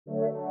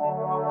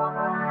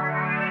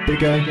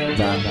Bigger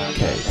than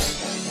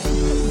capes.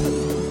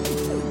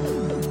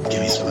 Give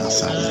me some of that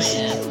sadness.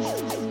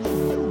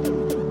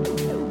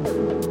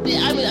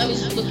 Yeah, I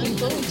was looking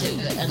forward to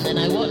it, and then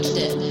I watched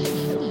it.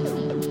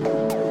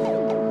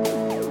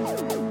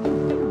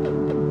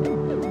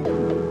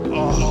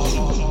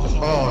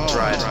 Oh,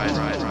 dry.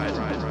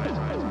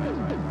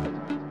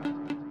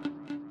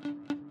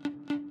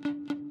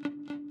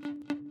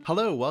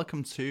 Hello,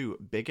 welcome to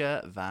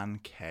Bigger Than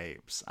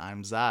Capes.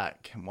 I'm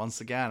Zach, and once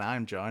again,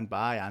 I'm joined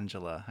by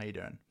Angela. How you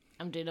doing?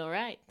 I'm doing all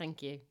right,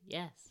 thank you.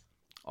 Yes.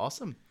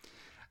 Awesome.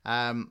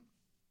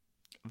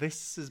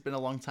 This has been a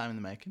long time in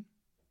the making,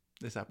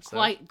 this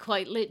episode.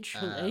 Quite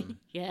literally,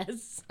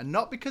 yes. And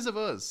not because of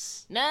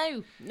us.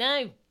 No.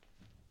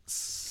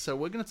 So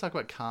we're going to talk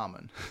about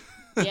Carmen.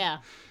 Yeah.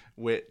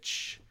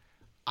 Which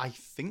I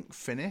think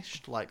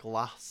finished like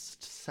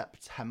last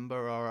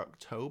September or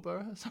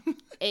October or something.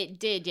 It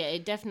did, yeah.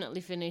 It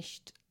definitely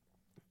finished,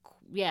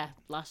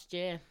 last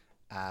year.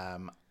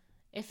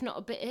 If not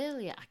a bit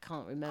earlier, I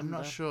can't remember. I'm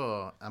not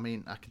sure. I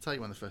mean, I can tell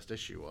you when the first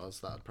issue was.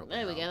 That'd probably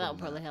There we help, go. That'll wouldn't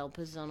probably it? help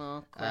us on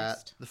our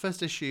quest. The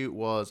first issue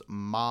was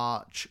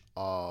March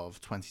of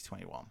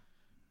 2021.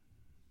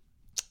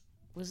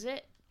 Was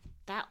it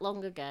that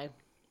long ago?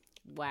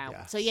 Wow.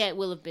 Yes. So yeah, it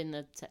will have been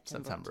the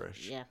September.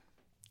 September-ish. Yeah.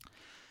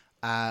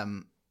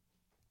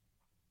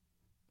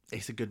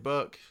 It's a good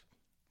book.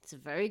 It's a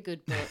very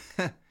good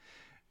book.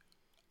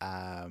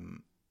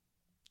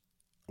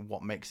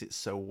 What makes it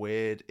so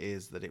weird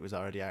is that it was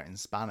already out in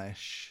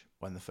Spanish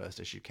when the first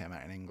issue came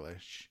out in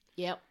English.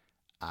 Yep.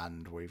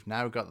 And we've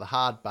now got the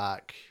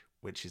hardback,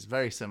 which is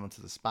very similar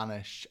to the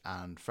Spanish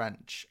and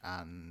French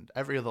and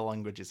every other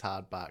language's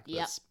hardback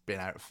that's been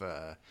out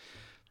for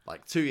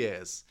like 2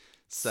 years.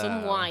 So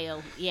Some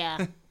while,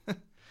 yeah.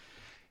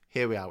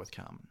 Here we are with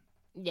Carmen.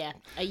 Yeah,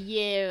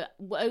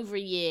 over a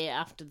year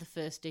after the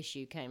first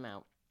issue came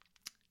out.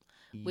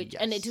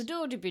 And it had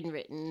already been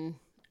written.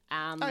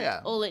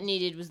 All it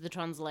needed was the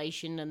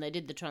translation, and they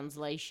did the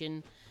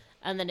translation,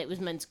 and then it was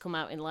meant to come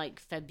out in like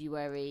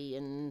February,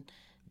 and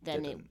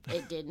then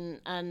it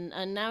didn't,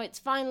 and now it's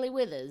finally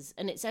with us,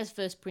 and it says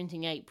first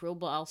printing April,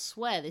 but I'll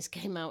swear this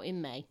came out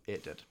in May.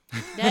 It did.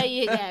 There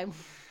you go.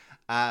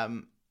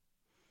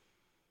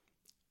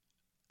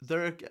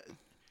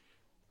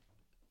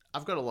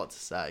 I've got a lot to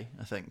say,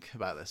 I think,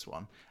 about this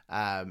one.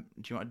 Do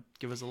you want to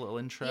give us a little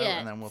intro,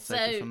 and then we'll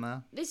take it from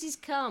there? This is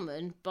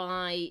Carmen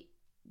by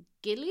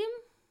Gilliam.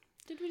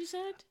 Did we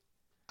decide?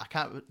 I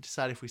can't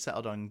decide if we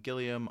settled on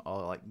Gilliam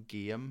or like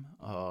Guillaume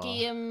or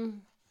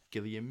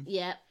Gilliam.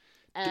 Yeah.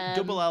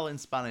 Double L in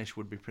Spanish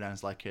would be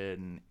pronounced like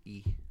an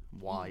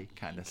E-Y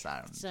kind of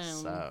sound.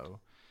 So,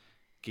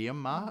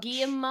 Guillaume March?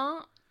 Guillaume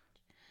March.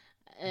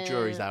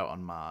 Jury's out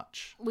on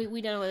March. We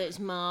don't know whether it's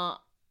March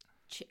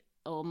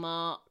or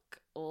Mark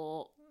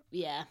or,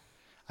 yeah.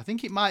 I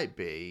think it might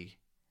be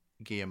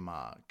Guillaume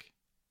Mark.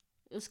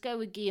 Let's go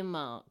with Guillaume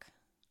Mark.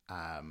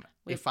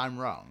 If I'm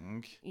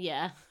wrong...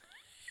 Yeah.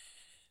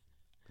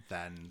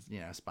 Then,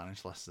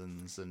 Spanish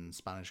lessons and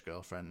Spanish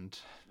girlfriend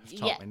have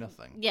taught me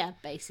nothing. Yeah,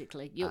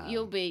 basically.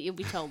 You'll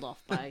be told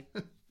off by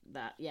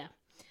that, yeah.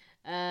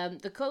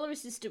 The colour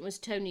assistant was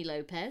Tony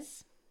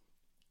Lopez.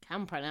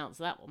 Can pronounce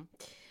that one.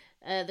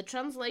 The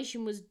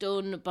translation was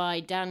done by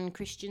Dan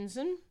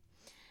Christensen.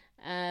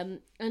 And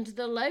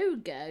the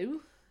logo,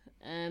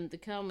 the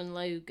Carmen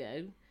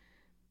logo,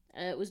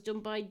 was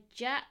done by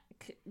Jack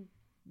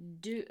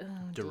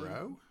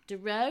Deroe?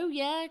 Deroe,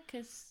 yeah,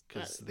 because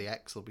the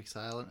X will be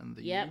silent and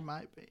the U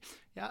might be.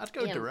 Yeah, I'd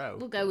go Deroe.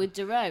 We'll go with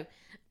Deroe.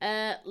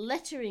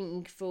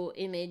 Lettering for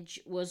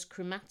Image was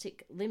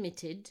Chromatic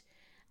Limited,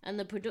 and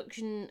the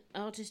production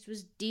artist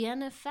was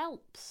Deanna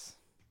Phelps.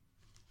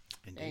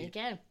 Indeed. There you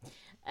go.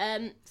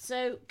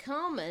 So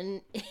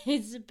Carmen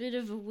is a bit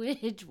of a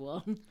weird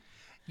one.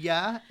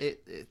 Yeah,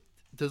 it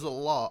does a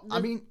lot.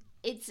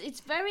 It's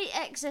very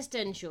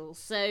existential.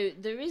 So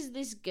there is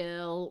this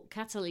girl,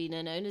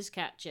 Catalina, known as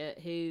Katja,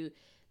 who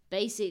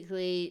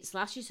basically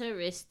slashes her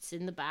wrists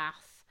in the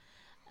bath.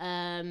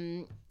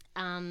 And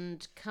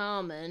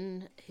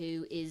Carmen,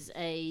 who is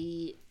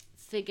a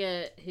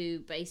figure who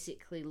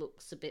basically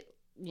looks a bit,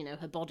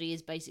 her body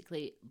is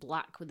basically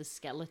black with a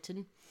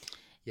skeleton.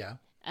 Yeah.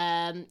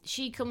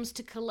 She comes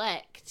to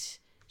collect.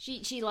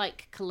 She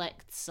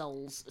collects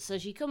souls. So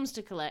she comes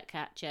to collect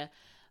Katja.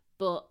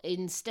 But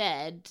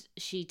instead,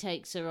 she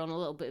takes her on a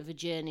little bit of a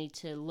journey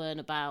to learn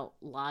about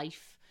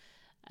life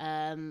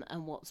and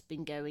what's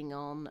been going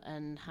on,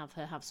 and have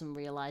her have some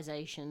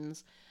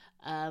realizations,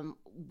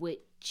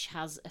 which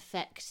has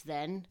effect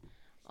then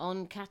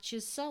on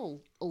Katja's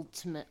soul,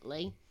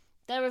 ultimately.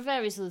 There are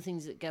various other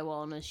things that go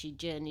on as she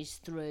journeys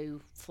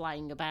through,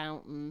 flying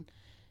about and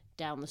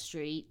down the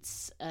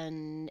streets,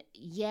 and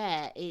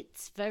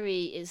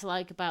it's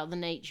like about the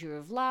nature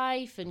of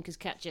life, and because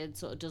Katja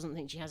sort of doesn't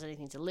think she has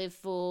anything to live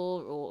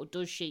for, or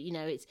does she?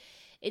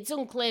 It's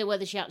unclear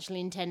whether she actually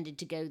intended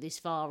to go this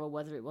far or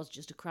whether it was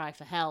just a cry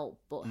for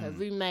help. But her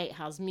roommate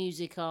has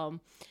music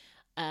on,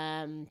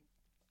 and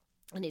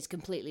is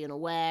completely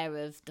unaware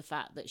of the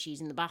fact that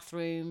she's in the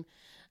bathroom.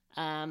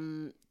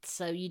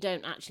 So you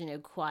don't actually know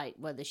quite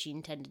whether she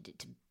intended it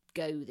to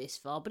go this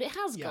far, but it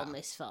has gone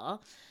this far.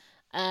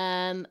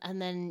 And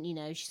then,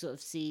 she sort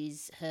of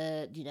sees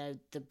her,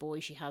 the boy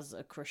she has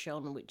a crush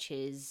on, which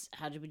is,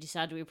 how did we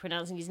decide we were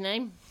pronouncing his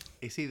name?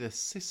 It's either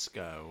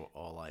Cisco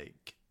or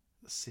like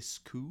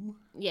Sisku.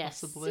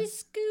 Yes, possibly.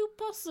 Sisku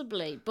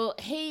possibly.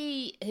 But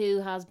he, who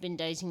has been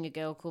dating a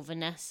girl called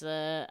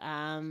Vanessa,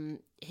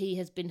 he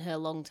has been her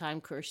long-time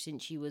crush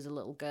since she was a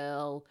little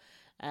girl.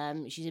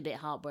 She's a bit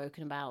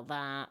heartbroken about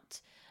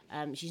that.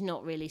 She's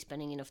not really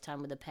spending enough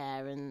time with her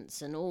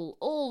parents, and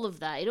all of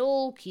that. It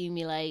all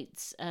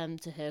accumulates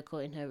to her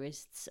cutting her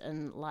wrists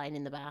and lying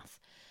in the bath.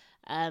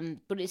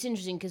 But it's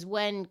interesting because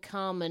when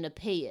Carmen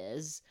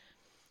appears,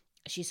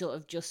 she sort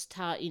of just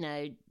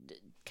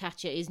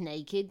Katya is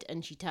naked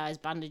and she ties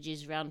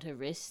bandages around her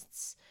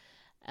wrists,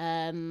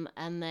 and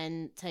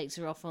then takes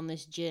her off on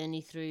this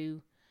journey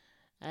through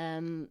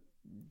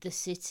the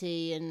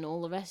city and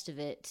all the rest of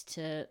it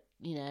to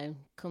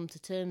come to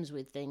terms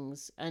with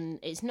things. And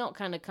it's not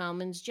kind of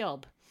Carmen's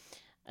job,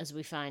 as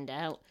we find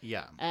out.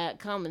 Yeah.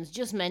 Carmen's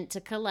just meant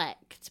to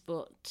collect,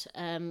 but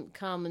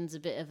Carmen's a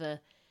bit of a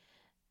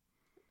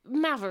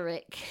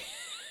maverick.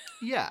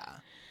 Yeah.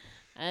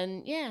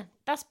 And yeah,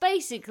 that's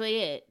basically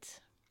it.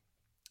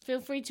 Feel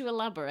free to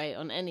elaborate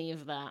on any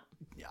of that.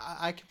 Yeah,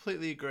 I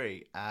completely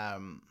agree.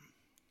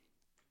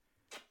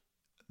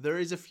 There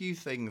is a few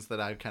things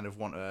that I kind of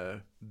want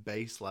to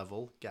base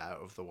level get out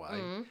of the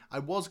way. I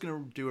was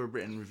going to do a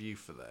written review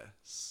for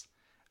this,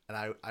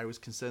 and I was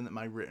concerned that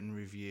my written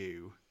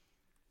review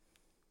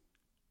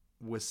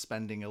was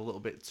spending a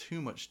little bit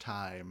too much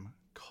time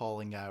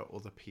calling out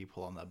other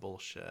people on their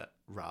bullshit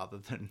rather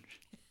than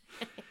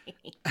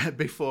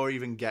before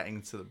even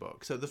getting to the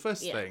book. So the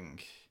first thing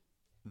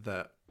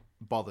that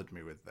bothered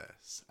me with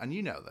this, and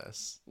you know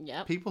this,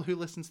 people who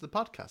listen to the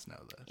podcast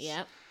know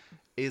this,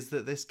 is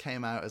that this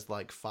came out as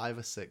like 5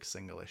 or 6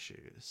 single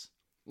issues.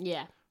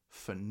 Yeah.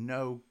 For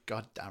no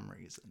goddamn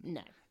reason.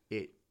 No.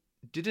 It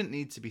didn't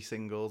need to be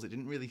singles. It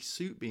didn't really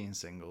suit being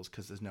singles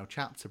because there's no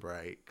chapter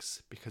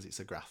breaks because it's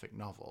a graphic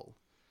novel.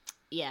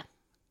 Yeah.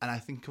 And I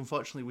think,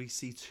 unfortunately, we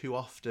see too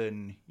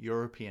often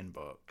European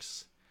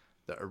books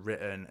that are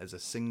written as a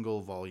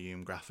single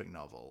volume graphic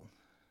novel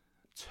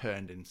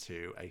turned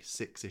into a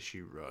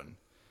 6-issue run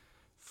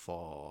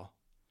for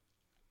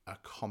a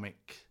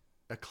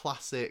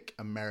classic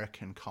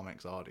American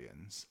comics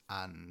audience.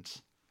 And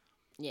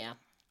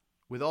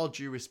with all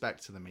due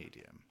respect to the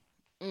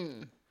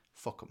medium,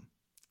 fuck them.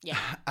 Yeah.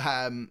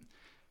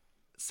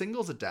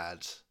 Singles are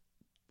dead.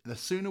 The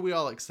sooner we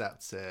all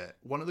accept it,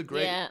 one of the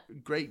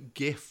great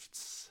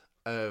gifts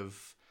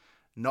of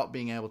not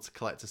being able to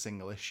collect a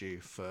single issue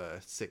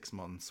for 6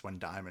 months when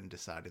Diamond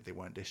decided they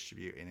weren't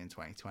distributing in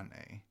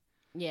 2020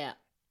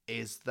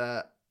 is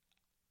that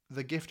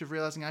the gift of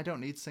realizing I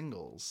don't need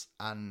singles,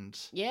 and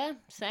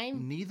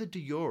same. Neither do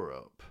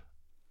Europe,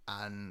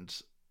 and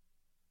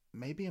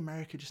maybe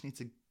America just needs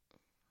to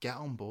get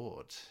on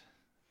board.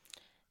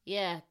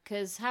 Yeah,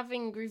 because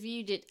having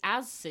reviewed it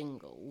as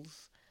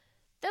singles,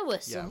 there were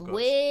some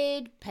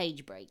weird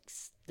page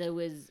breaks. There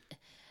was,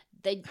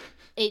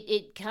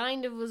 it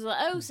kind of was like,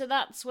 oh, so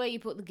that's where you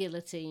put the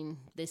guillotine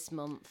this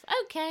month.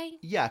 Okay.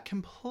 Yeah,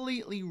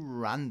 completely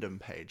random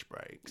page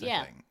breaks,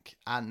 I think,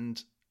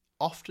 and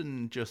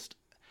often just.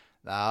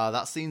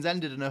 That scene's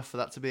ended enough for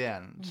that to be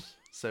end.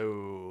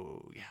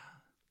 So, yeah.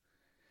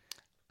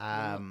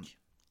 I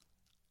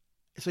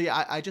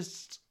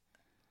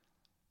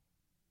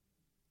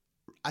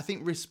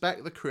think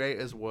respect the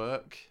creator's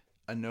work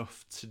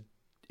enough to,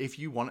 if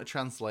you want to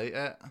translate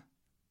it,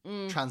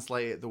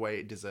 translate it the way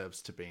it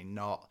deserves to be,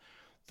 not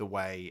the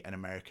way an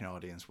American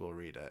audience will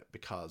read it,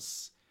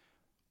 because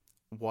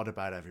what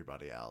about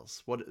everybody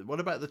else? What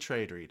about the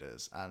trade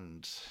readers?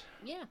 And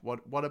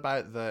what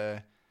about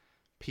the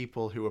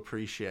people who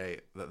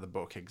appreciate that the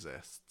book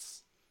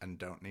exists and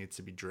don't need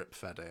to be drip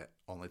fed it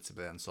only to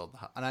be then sold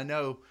and I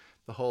know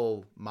the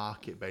whole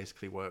market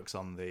basically works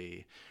on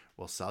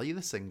we'll sell you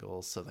the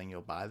singles, so then you'll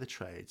buy the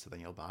trade, so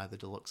then you'll buy the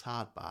deluxe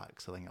hardback,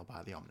 so then you'll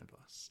buy the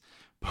omnibus,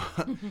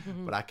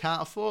 but I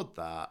can't afford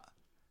that.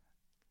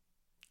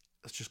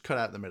 Let's just cut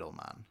out the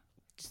middleman.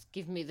 Just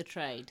give me the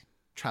trade.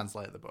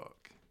 Translate the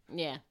book.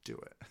 Do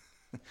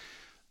it.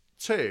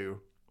 2,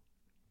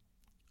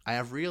 I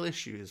have real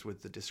issues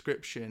with the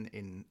description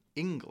in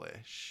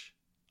English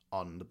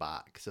on the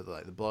back, so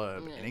the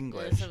blurb in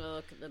English. Let's have a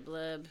look at the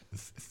blurb.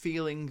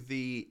 Feeling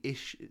the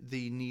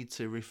need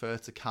to refer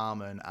to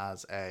Carmen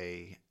as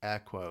a,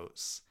 air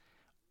quotes,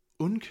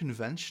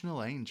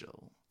 unconventional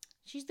angel.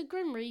 She's the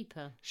Grim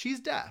Reaper. She's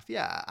deaf,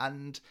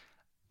 and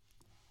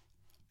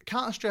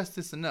can't stress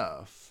this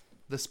enough.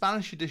 The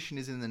Spanish edition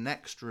is in the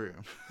next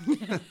room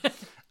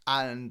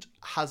and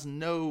has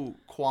no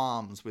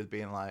qualms with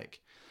being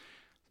like,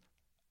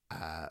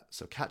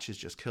 so Katya's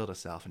just killed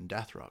herself and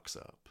death rocks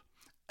up.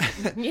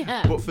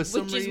 But for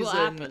some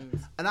reason,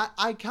 and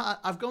I can't.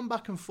 I've gone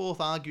back and forth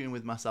arguing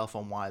with myself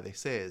on why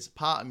this is.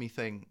 Part of me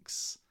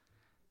thinks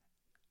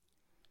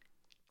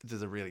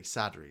there's a really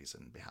sad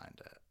reason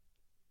behind it,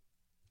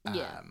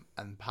 Yeah.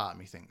 And part of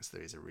me thinks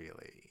there is a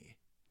really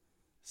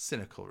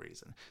cynical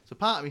reason. So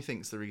part of me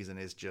thinks the reason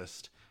is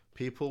just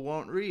people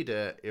won't read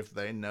it if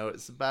they know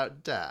it's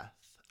about death,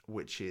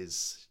 which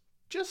is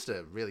just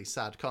a really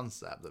sad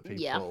concept that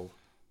people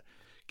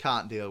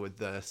can't deal with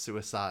the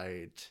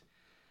suicide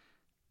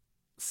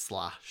 /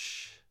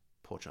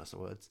 poor choice of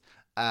words,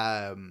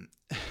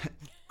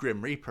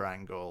 Grim Reaper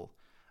angle.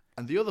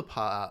 And the other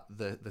part,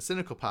 the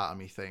cynical part of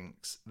me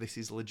thinks this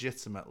is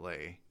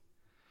legitimately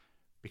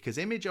because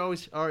Image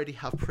already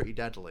have Pretty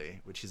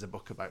Deadly, which is a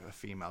book about a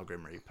female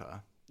Grim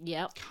Reaper.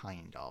 Yep.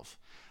 Kind of.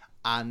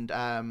 And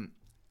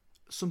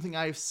something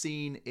I've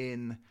seen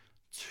in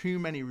too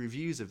many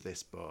reviews of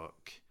this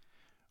book,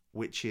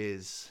 which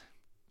is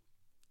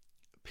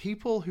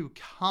people who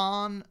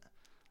can't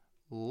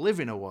live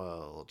in a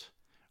world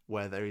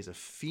where there is a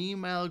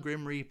female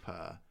Grim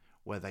Reaper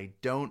where they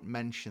don't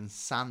mention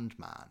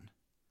Sandman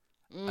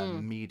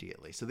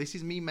immediately. So this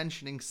is me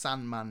mentioning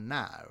Sandman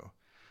now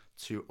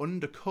to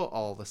undercut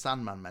all the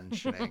Sandman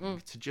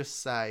mentioning to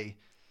just say,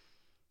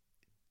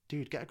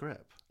 dude, get a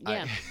grip.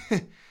 Yeah.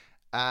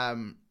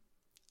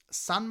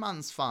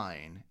 Sandman's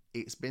fine.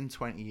 It's been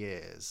 20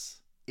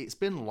 years. It's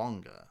been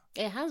longer.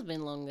 It has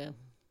been longer.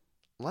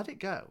 Let it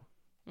go.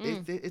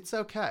 It's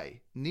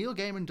okay. Neil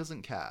Gaiman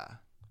doesn't care.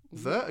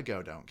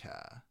 Vertigo don't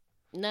care.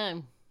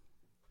 No.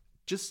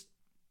 Just,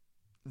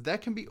 there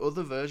can be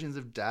other versions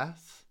of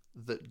death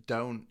that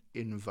don't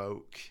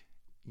invoke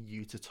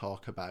you to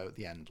talk about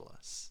the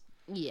endless.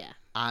 Yeah.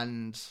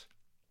 And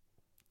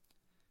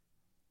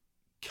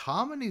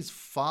Carmen is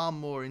far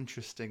more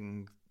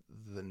interesting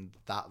than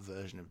that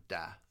version of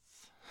death.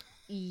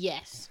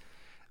 Yes.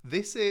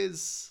 This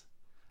is,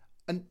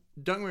 and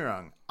don't get me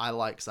wrong, I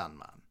like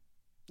Sandman.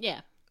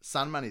 Yeah.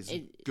 Sandman is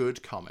a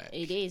good comic.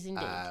 It is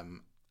indeed.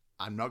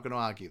 I'm not going to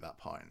argue that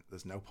point.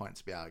 There's no point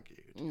to be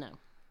argued. No.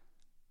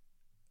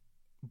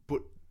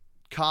 But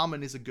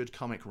Carmen is a good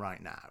comic right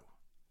now.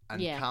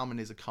 And Yeah. Carmen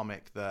is a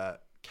comic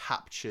that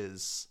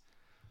captures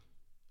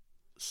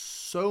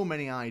so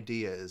many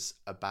ideas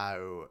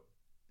about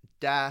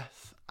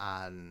death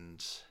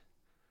and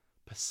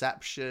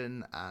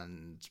perception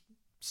and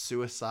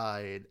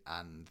suicide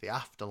and the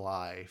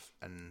afterlife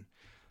and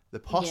the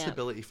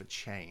possibility for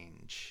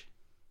change.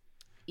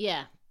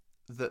 Yeah.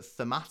 That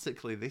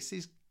thematically this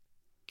is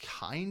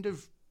kind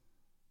of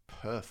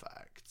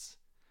perfect.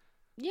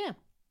 Yeah.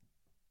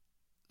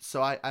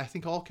 So I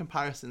think all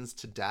comparisons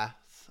to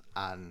Death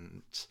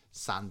and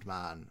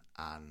Sandman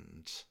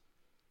and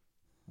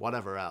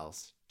whatever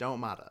else don't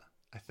matter.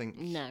 I think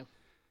No.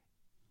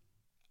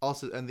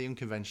 also, and the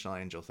Unconventional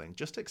Angel thing,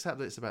 just accept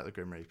that it's about the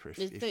Grim Reaper. It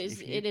is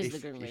the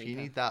Grim Reaper. If you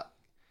need that,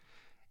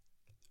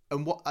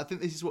 and what I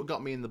think this is what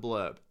got me in the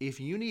blurb. If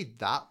you need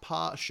that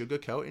part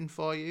sugarcoating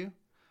for you,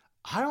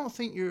 I don't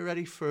think you're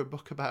ready for a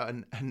book about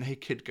a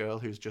naked girl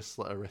who's just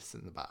slit her wrists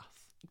in the bath.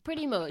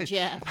 Pretty much,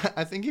 yeah.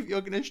 I think if you're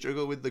going to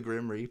struggle with the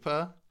Grim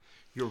Reaper,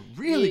 you're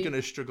really going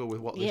to struggle with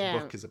what this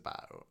book is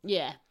about.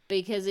 Yeah,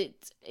 because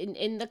it's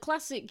in the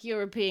classic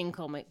European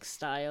comic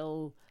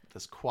style.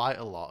 There's quite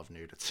a lot of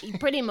nudity.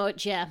 Pretty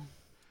much, yeah.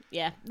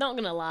 Yeah, not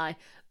going to lie.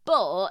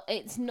 But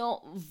it's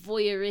not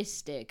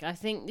voyeuristic. I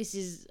think this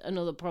is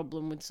another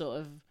problem with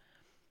sort of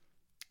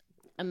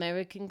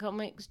American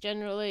comics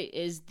generally,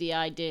 is the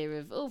idea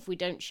of, if we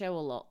don't show a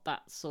lot,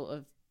 that's sort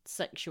of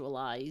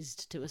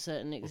sexualized to a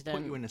certain extent.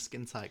 We'll put you in a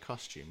skin-tight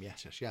costume,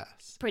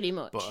 yes. Pretty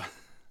much.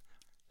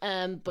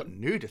 But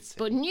nudity.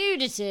 But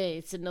nudity,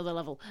 it's another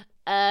level.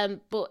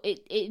 But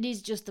it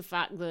is just the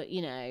fact that,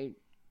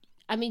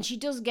 I mean, she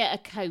does get a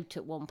coat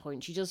at one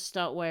point. She does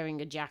start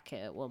wearing a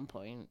jacket at one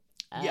point.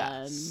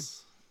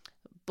 Yes.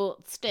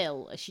 But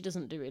still, she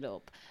doesn't do it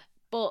up.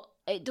 But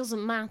it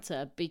doesn't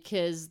matter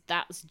because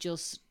that's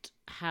just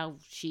how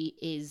she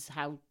is,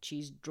 how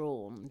she's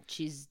drawn.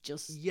 She's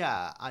just...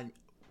 Yeah,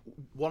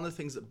 one of the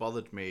things that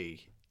bothered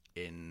me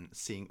in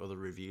seeing other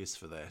reviews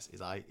for this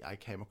is I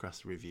came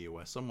across a review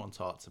where someone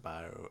talked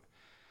about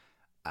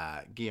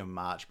Guillaume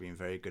March being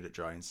very good at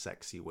drawing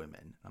sexy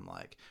women. I'm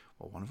like,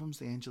 well, one of them's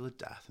the angel of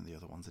death and the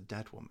other one's a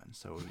dead woman.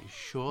 So are you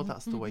sure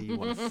that's the way you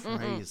want to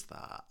phrase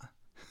that?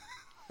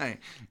 Hey,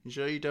 you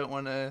sure you don't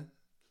want to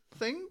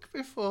think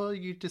before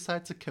you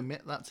decide to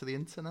commit that to the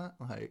internet?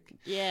 Like,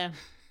 yeah.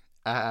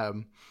 But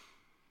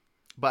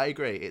I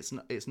agree. It's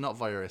not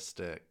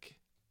voyeuristic.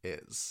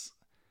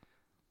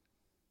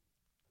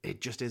 It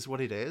just is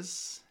what it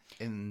is.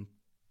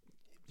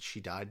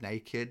 She died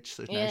naked,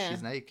 so now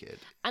she's naked.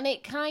 And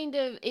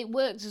it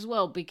works as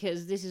well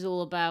because this is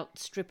all about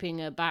stripping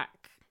her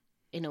back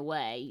in a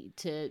way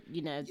to,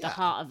 the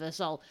heart of her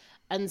soul.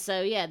 And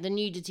so, the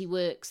nudity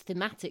works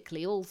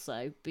thematically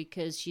also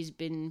because she's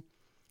been,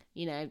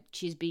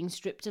 she's being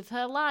stripped of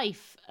her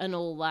life and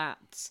all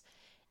that.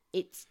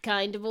 It's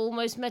kind of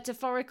almost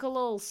metaphorical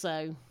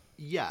also.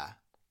 Yeah,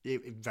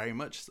 very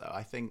much so.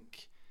 I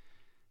think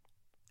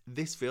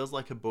this feels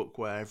like a book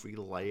where every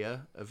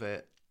layer of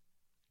it,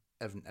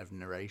 of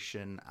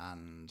narration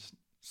and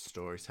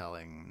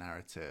storytelling,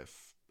 narrative,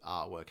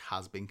 artwork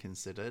has been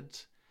considered.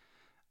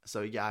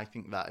 So yeah, I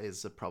think that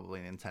is probably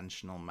an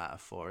intentional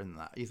metaphor in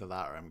that. Either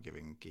that or I'm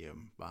giving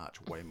Guillaume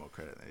March way more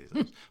credit than he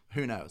deserves.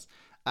 Who knows?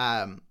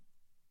 But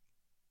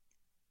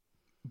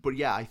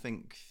yeah, I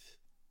think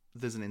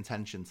there's an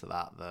intention to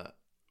that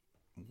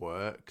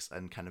works,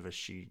 and kind of as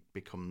she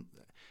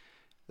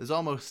there's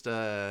almost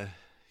a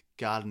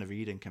Garden of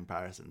Eden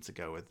comparison to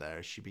go with there.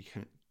 As she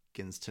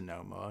begins to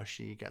know more,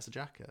 she gets a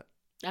jacket.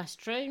 That's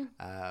true.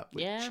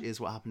 Which is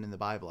what happened in the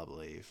Bible, I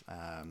believe.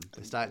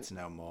 They started to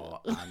know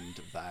more, and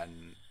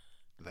then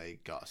they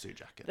got a suit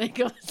jacket. They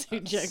got a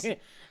suit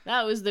jacket.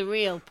 That was the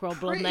real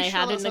problem they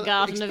had in the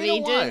Garden of It's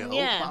been Eden. a while,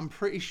 Yeah, but I'm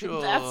pretty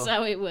sure that's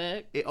how it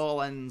worked. It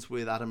all ends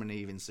with Adam and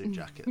Eve in suit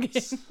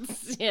jackets.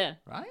 Yeah.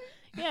 Right?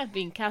 Yeah,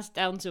 being cast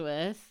down to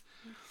earth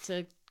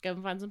to go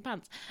and find some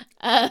pants.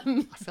 I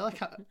feel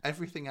like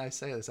everything I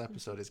say this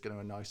episode is going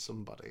to annoy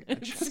somebody.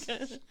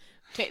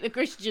 Take the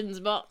Christians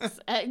box.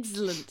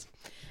 Excellent.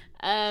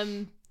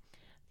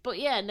 But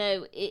yeah,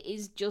 no, it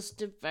is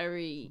just a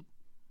very...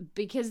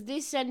 Because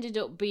this ended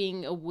up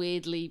being a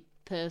weirdly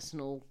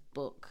personal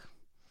book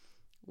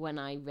when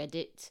I read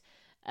it.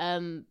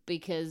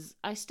 Because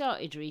I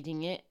started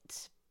reading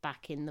it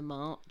back in the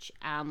March,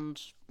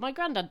 and my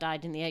granddad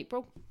died in the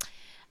April.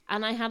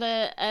 And I had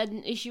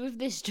an issue of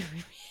this to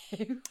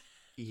review.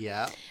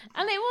 Yeah.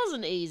 And it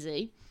wasn't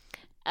easy.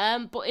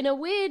 But in a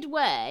weird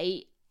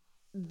way,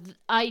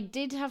 I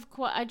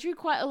drew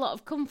quite a lot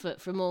of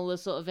comfort from all the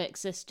sort of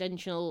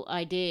existential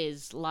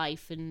ideas,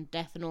 life and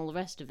death and all the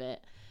rest of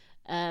it.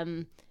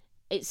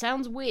 It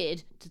sounds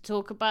weird to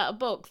talk about a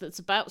book that's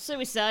about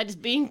suicide as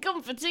being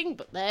comforting,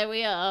 but there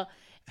we are.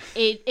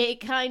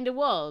 It kind of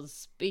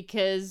was,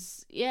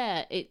 because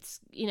yeah, it's,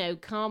 you know,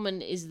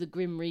 Carmen is the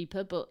Grim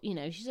Reaper, but you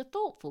know, she's a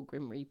thoughtful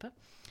Grim Reaper.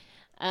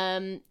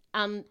 And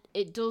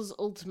it does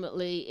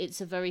ultimately,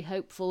 it's a very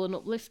hopeful and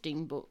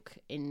uplifting book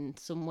in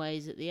some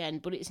ways at the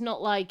end, but it's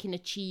not like in a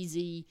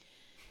cheesy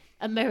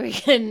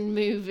American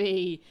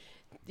movie,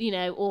 you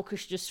know,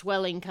 orchestra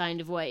swelling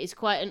kind of way. It's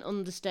quite an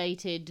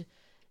understated,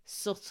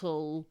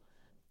 subtle,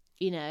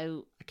 you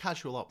know... A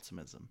casual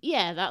optimism.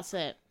 Yeah, that's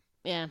it.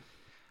 Yeah.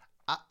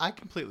 I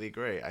completely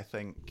agree. I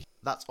think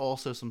that's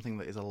also something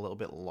that is a little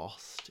bit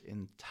lost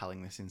in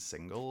telling this in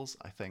singles.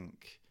 I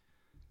think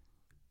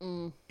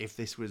if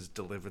this was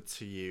delivered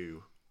to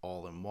you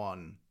all in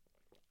one,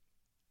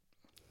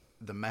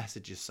 the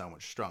message is so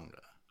much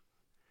stronger.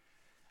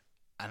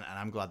 And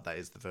I'm glad that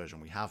is the version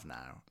we have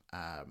now.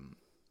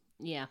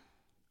 Yeah.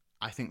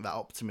 I think that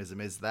optimism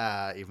is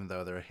there, even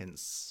though there are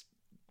hints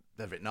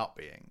of it not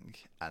being.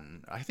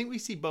 And I think we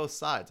see both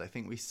sides. I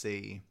think we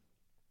see,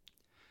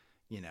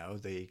 you know,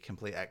 the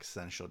complete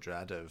existential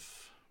dread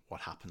of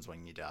what happens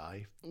when you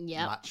die,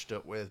 matched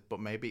up with,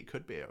 but maybe it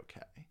could be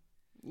okay.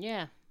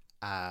 Yeah.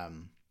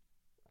 And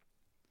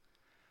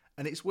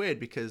it's weird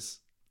because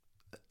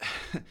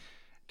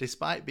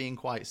despite being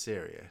quite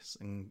serious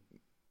and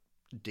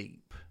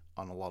deep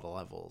on a lot of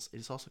levels,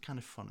 it's also kind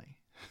of funny.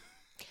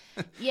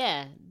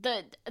 Yeah,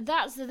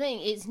 that's the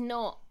thing. It's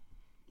not...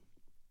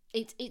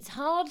 It's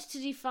hard to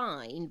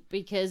define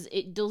because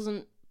it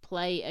doesn't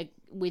play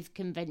with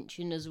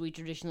convention as we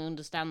traditionally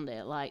understand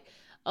it. Like,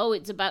 oh,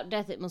 it's about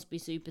death, it must be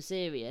super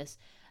serious.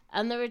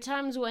 And there are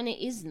times when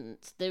it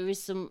isn't. There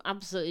is some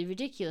absolutely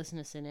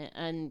ridiculousness in it,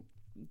 and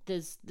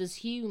there's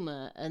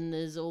humour, and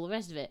there's all the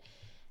rest of it.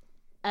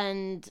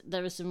 And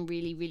there are some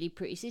really, really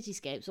pretty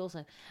cityscapes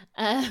also.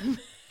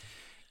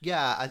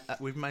 Yeah,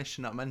 we've managed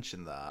to not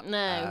mention that.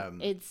 No,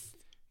 it's...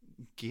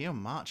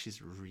 Guillaume March is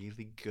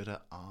really good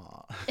at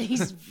art.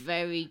 He's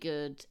very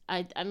good.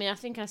 I mean, I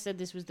think I said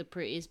this was the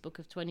prettiest book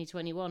of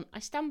 2021. I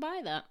stand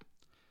by that.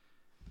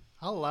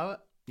 I'll allow it.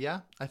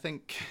 Yeah, I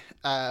think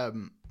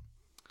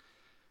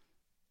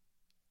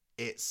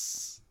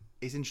it's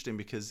interesting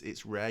because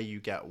it's rare you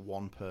get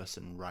one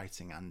person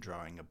writing and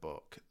drawing a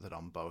book that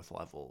on both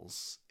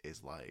levels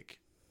is like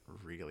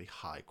really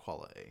high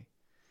quality.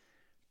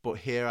 But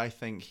here I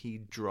think he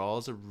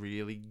draws a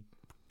really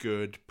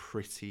good,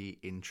 pretty,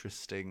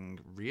 interesting,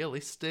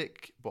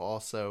 realistic, but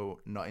also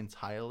not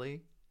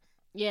entirely.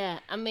 Yeah,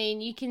 I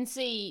mean, you can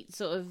see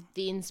sort of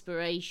the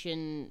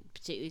inspiration,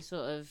 particularly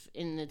sort of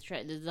in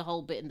there's the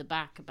whole bit in the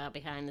back about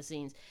behind the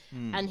scenes,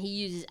 and he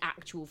uses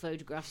actual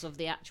photographs of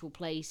the actual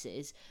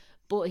places,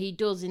 but he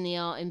does in the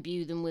art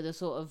imbue them with a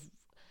sort of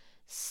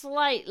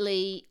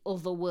slightly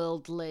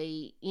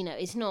otherworldly, you know,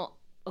 it's not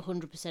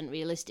 100%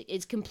 realistic.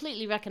 It's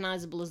completely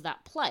recognisable as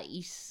that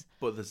place.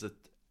 But there's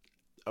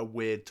a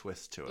weird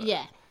twist to it.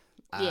 Yeah.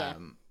 Yeah.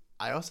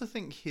 I also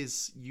think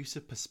his use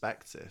of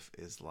perspective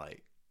is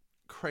like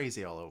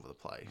crazy all over the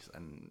place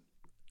and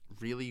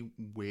really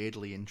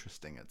weirdly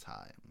interesting at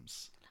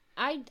times.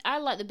 I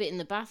like the bit in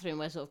the bathroom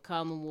where sort of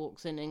Carmen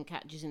walks in and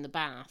catches in the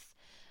bath,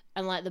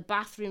 and like the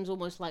bathroom's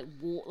almost like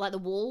like the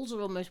walls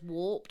are almost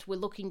warped. We're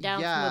looking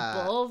down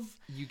from above.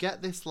 You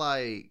get this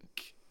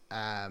like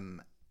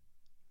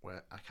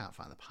where I can't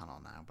find the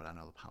panel now, but I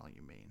know the panel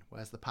you mean.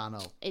 Where's the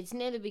panel? It's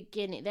near the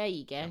beginning. There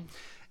you go. Yeah.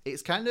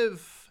 It's kind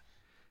of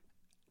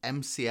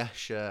MC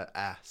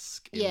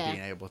Escher-esque in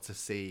being able to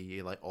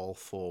see like all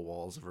four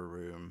walls of a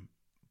room,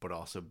 but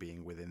also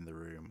being within the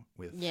room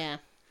with, Yeah.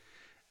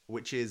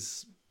 which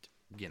is,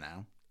 you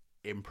know,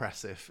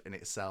 impressive in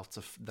itself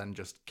to then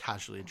just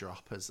casually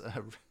drop as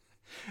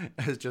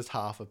as just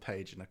half a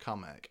page in a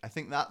comic. I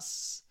think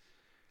that's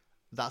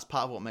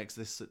part of what makes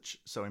this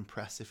so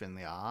impressive in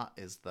the art,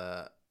 is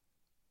that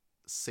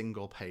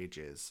single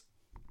pages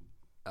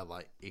are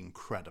like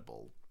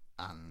incredible,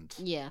 and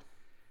Yeah.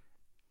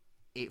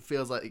 it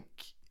feels like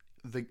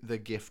the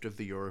gift of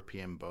the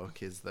European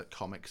book is that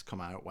comics come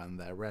out when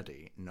they're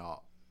ready,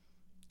 not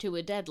To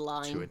a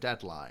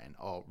deadline.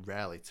 or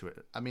rarely to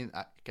it. I mean,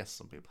 I guess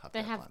some people have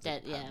They deadlines. have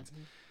It yeah. depends.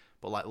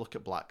 But like, look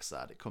at Black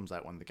Sad. It comes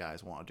out when the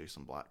guys want to do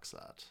some Black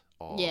Sad,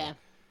 or Yeah.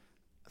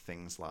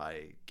 things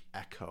like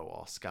Echo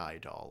or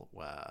Skydoll,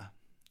 where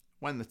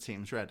when the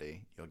team's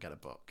ready, you'll get a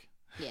book.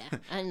 Yeah,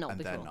 and not and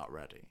before. they're not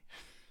ready.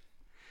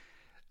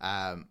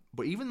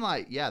 But even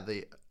like, yeah,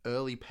 the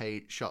early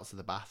page shots of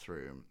the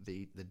bathroom,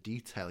 the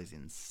detail is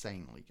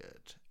insanely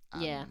good.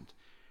 And Yeah.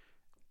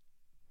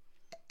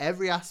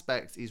 every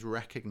aspect is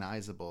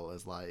recognizable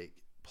as like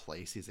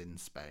places in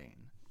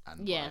Spain,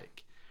 and Yeah.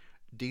 like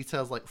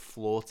details like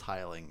floor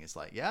tiling is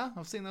like, yeah,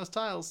 I've seen those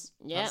tiles.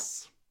 Yep.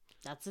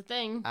 That's a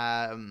thing.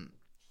 And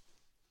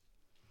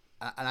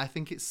I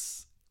think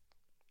it's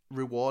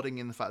rewarding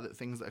in the fact that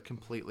things that are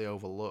completely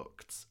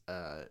overlooked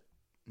are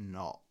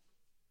not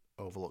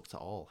overlooked at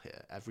all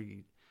here.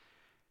 Every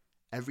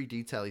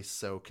detail is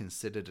so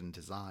considered and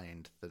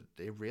designed that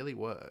it really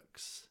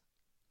works.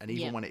 And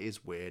even when it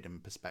is weird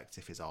and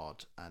perspective is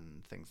odd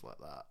and things like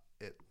that,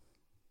 it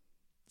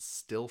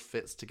still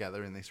fits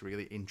together in this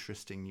really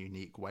interesting,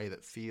 unique way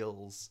that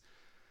feels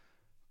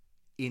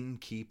in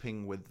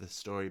keeping with the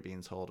story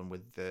being told and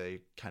with the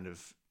kind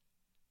of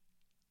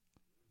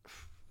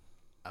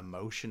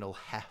emotional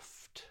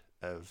heft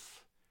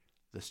of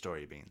the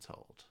story being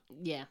told.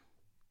 Yeah.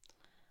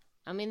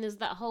 I mean, there's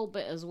that whole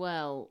bit as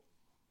well,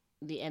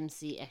 the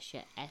MC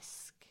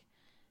Escher-esque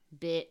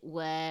bit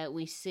where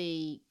we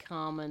see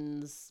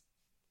Carmen's,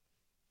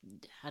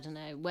 I don't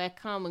know, where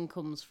Carmen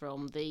comes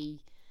from, the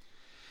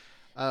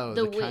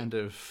kind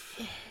of...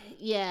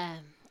 Yeah,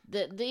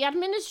 the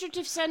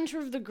administrative centre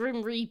of the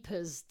Grim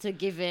Reapers, to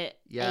give it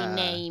a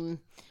name.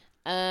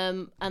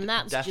 And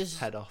that's Death's just...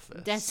 head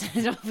office. Death's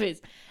head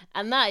office.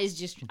 And that is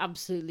just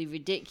absolutely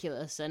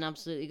ridiculous and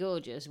absolutely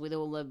gorgeous, with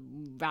all the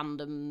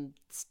random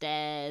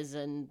stares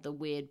and the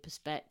weird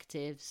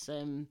perspectives.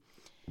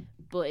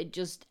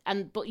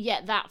 But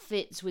yet that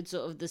fits with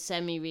sort of the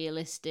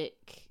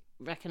semi-realistic,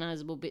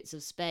 recognisable bits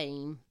of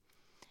Spain.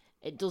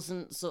 It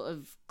doesn't sort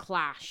of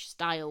clash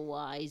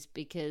style-wise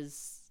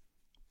because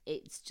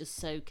it's just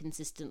so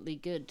consistently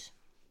good.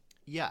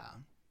 Yeah,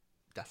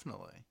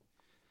 definitely.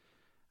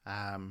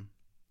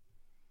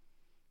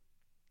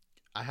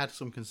 I had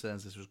some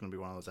concerns this was going to be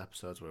one of those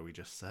episodes where we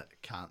just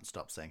can't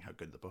stop saying how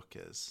good the book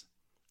is,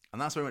 and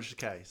that's very much the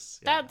case.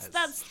 Yeah,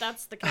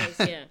 that's the case.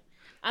 Yeah,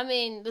 I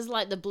mean, there's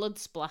like the blood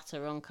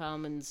splatter on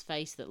Carmen's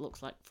face that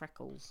looks like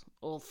freckles,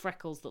 or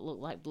freckles that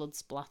look like blood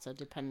splatter,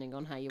 depending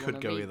on how you want to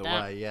read could go either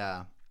that. way.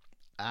 Yeah.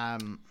 I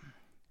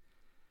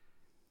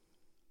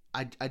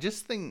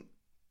just think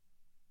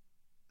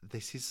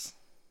this is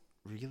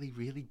really,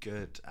 really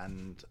good,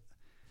 and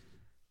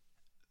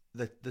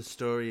the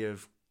story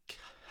of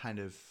kind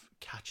of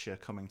Katya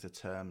coming to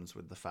terms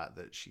with the fact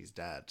that she's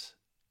dead,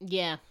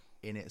 yeah,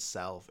 in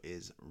itself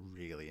is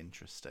really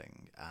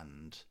interesting,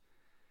 and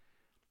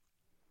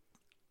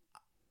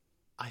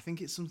I think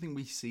it's something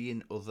we see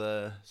in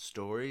other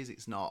stories.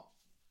 It's not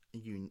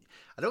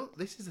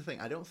this is the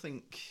thing, I don't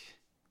think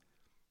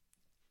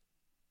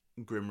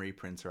Grim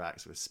Reaper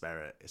interacts with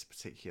Spirit is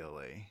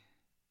particularly,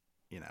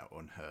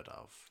 unheard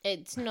of.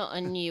 It's not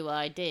a new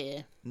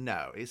idea.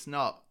 No, it's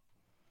not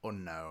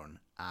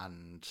unknown,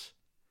 and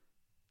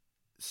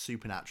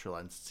supernatural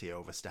entity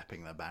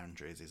overstepping their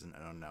boundaries isn't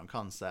an unknown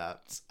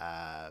concept.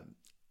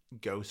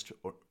 Ghost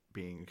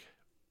being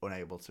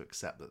unable to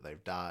accept that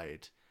they've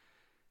died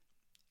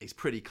is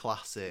pretty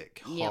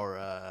classic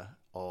horror,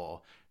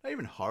 or not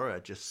even horror,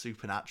 just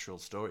supernatural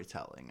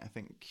storytelling. I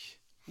think,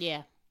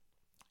 Yeah.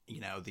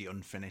 The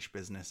unfinished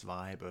business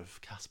vibe of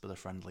Casper the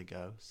Friendly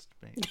Ghost.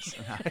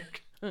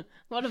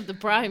 One of the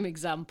prime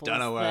examples. Don't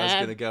know where I was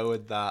going to go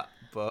with that,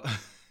 but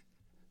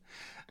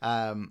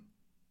I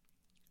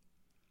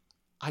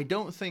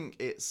don't think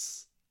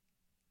it's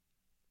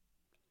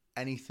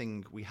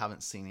anything we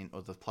haven't seen in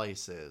other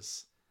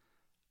places,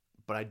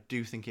 but I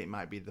do think it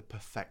might be the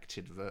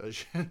perfected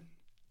version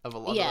of a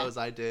lot of those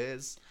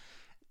ideas.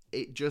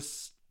 It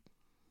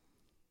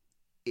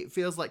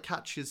feels like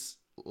Katya's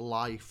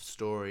life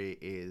story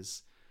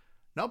is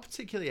not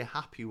particularly a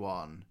happy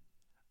one,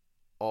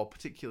 or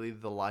particularly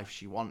the life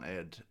she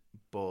wanted,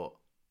 but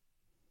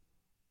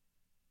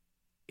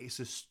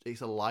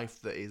it's a life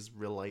that is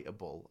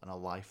relatable, and a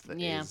life that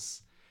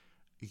is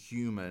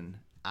human,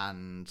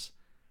 and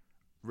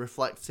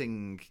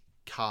reflecting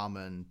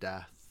Carmen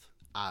death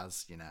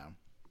as,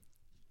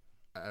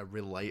 a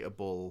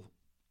relatable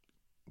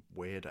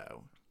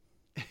weirdo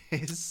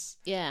is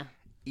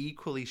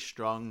equally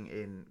strong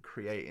in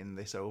creating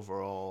this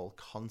overall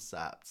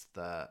concept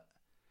that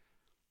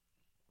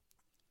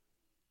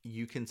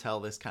you can tell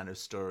this kind of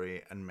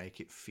story and make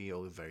it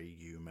feel very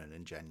human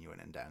and genuine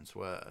and down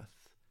to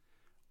earth,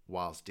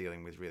 whilst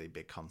dealing with really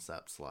big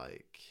concepts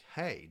like,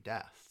 hey,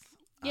 death,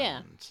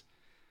 and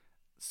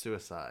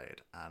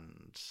suicide,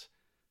 and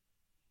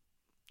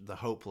the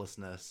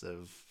hopelessness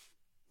of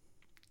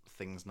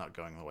things not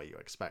going the way you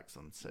expect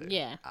them to.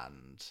 Yeah.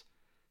 And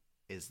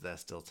is there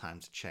still time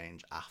to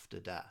change after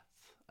death?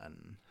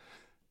 And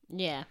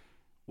yeah,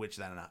 which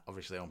then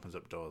obviously opens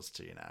up doors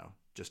to, you know,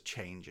 just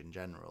change in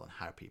general and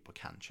how people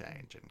can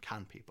change, and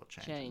can people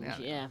change?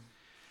 yeah.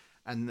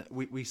 And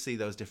we see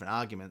those different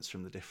arguments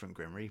from the different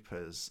Grim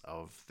Reapers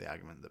of the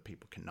argument that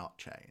people cannot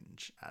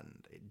change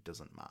and it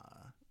doesn't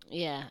matter.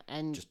 Yeah,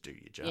 and just do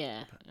your job.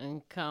 Yeah,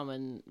 and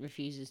Carmen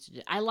refuses to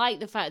do. I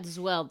like the fact as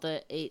well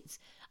that it's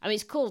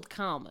called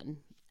Carmen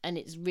and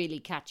it's really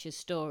Katja's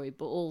story,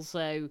 but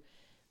also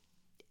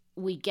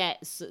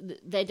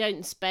they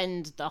don't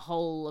spend the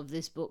whole of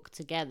this book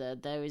together.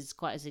 There is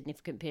quite a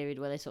significant period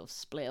where they sort of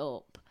split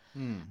up.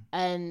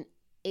 And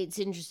it's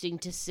interesting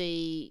to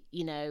see,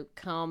 you know,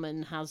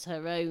 Carmen has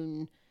her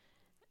own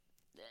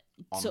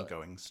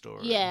ongoing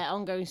story. Yeah,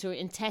 ongoing story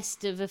and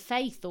test of a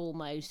faith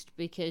almost,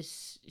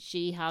 because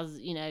she has,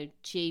 you know,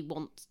 she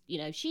wants, you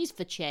know, she's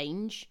for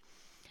change,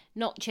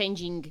 not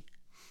changing,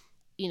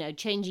 you know,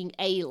 changing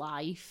a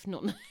life,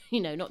 not,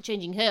 you know, not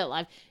changing her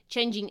life,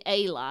 changing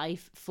a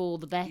life for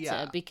the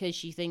better, because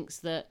she thinks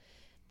that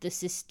the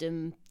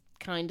system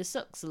kind of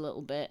sucks a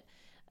little bit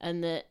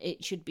and that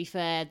it should be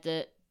fair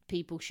that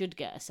people should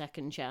get a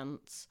second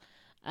chance.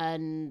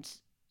 And,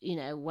 you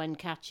know, when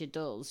Katja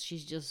does,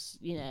 she's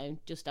just, you know,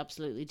 just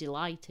absolutely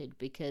delighted,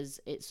 because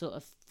it sort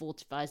of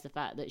fortifies the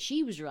fact that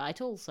she was right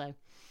also,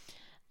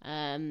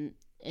 in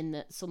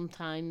that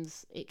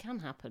sometimes it can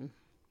happen.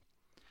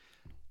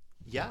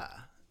 Yeah,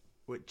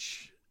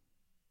 which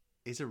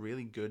is a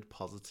really good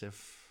positive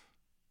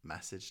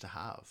message to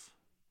have.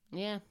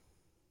 Yeah.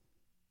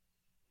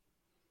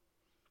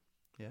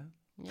 Yeah.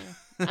 Yeah.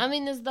 I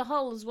mean, there's the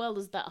whole, as well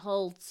as that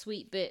whole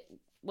sweet bit.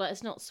 Well,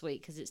 it's not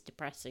sweet because it's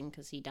depressing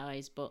because he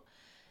dies, but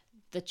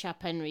the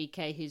chap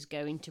Enrique who's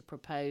going to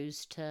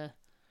propose to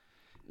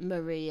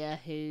Maria,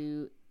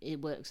 who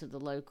works at the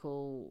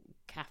local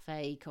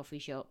cafe, coffee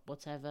shop,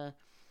 whatever,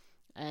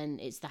 and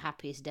it's the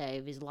happiest day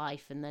of his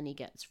life, and then he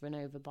gets run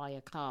over by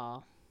a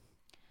car.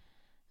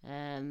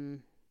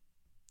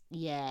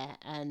 Yeah,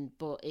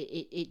 but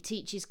it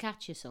teaches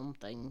Katja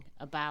something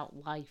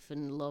about life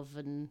and love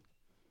and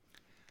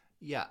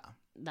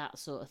that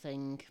sort of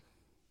thing.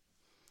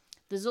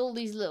 There's all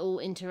these little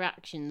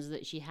interactions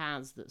that she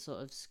has that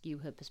sort of skew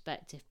her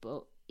perspective,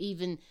 but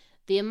even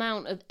the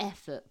amount of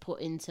effort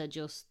put into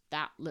just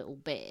that little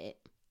bit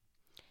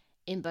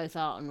in both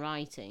art and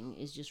writing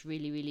is just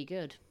really, really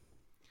good.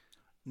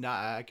 No,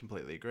 I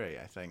completely agree.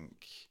 I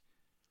think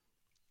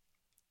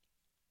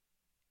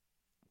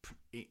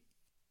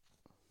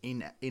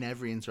in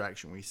every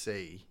interaction we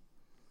see,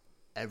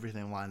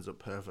 everything lines up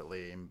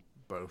perfectly in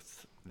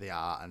both the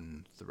art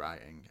and the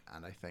writing.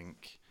 And I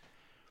think,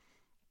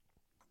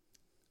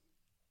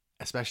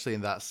 especially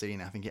in that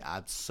scene, I think it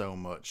adds so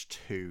much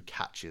to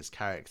Katja's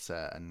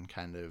character, and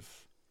kind of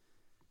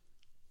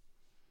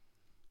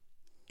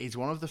is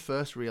one of the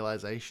first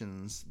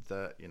realizations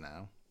that, you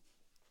know,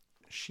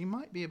 she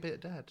might be a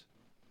bit dead.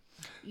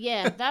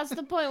 Yeah, that's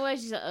the point where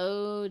she's like,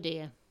 oh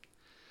dear.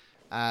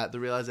 The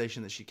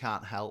realization that she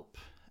can't help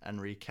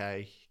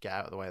Enrique get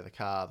out of the way of the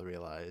car, the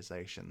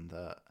realization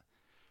that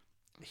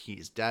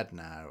he's dead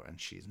now and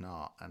she's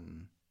not,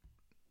 and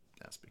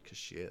that's because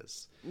she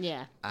is.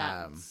 Yeah,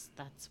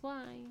 that's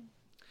why.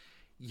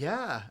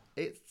 Yeah,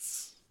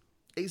 it's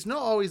not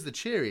always the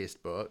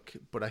cheeriest book,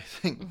 but I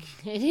think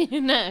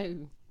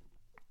no.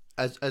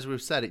 As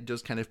we've said, it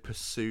does kind of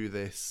pursue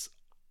this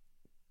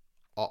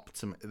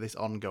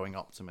ongoing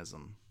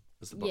optimism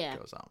as the book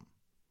goes on.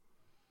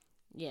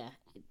 Yeah,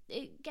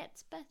 it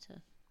gets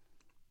better.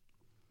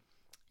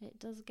 It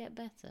does get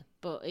better,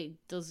 but it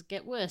does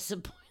get worse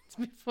at points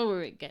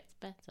before it gets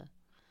better.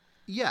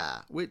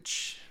 Yeah,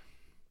 which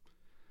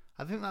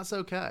I think that's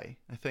okay.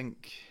 I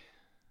think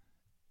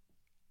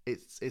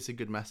it's a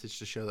good message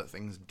to show that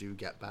things do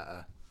get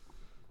better,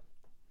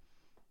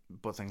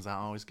 but things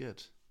aren't always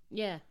good.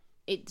 Yeah,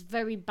 it's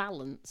very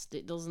balanced.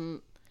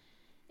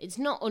 It's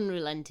not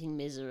unrelenting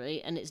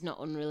misery, and it's not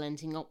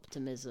unrelenting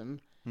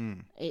optimism.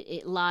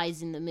 It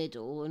lies in the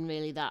middle, and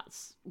really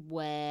that's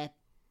where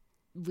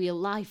real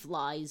life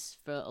lies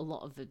for a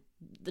lot of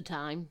the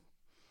time.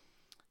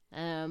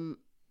 So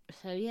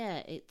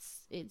yeah,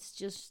 it's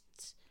just,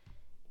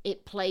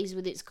 it plays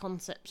with its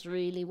concepts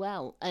really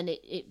well, and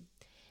it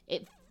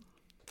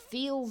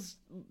feels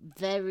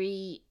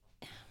very,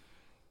 I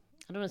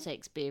don't want to say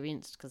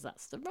experienced because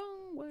that's the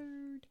wrong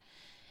word.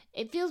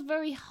 It feels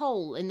very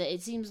whole in that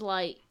it seems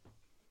like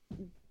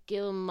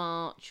Gilliam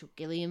March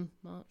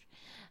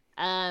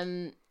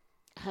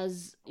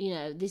has, you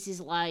know, this is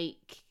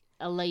like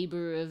a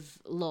labour of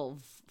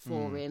love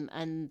for him,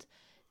 and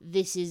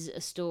this is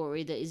a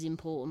story that is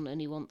important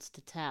and he wants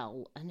to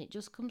tell, and it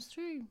just comes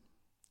through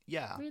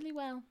really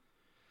well.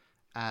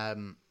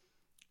 And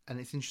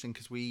it's interesting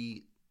because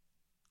we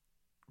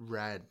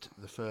read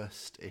the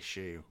first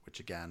issue, which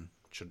again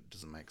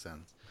doesn't make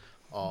sense,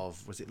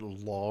 of, was it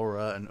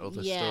Laura and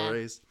Other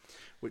Stories,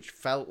 which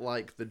felt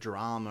like the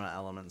drama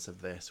elements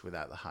of this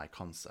without the high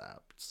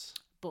concepts.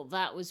 But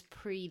that was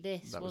pre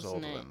this, That was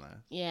wasn't older it? than this.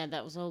 Yeah,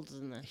 that was older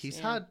than this. He's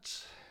yeah. had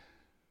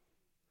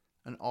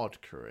an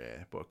odd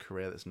career, but a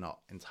career that's not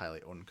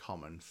entirely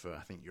uncommon for,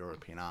 I think,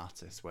 European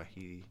artists, where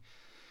he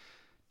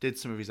did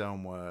some of his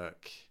own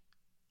work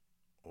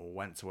or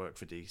went to work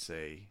for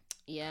DC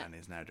and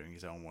is now doing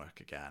his own work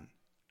again.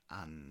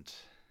 And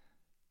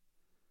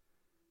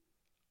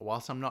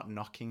whilst I'm not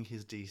knocking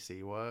his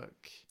DC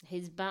work...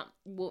 His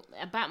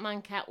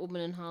Batman,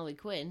 Catwoman and Harley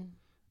Quinn,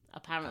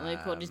 apparently,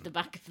 according to the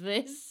back of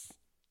this.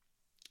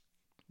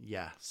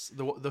 Yes.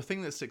 The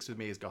thing that sticks with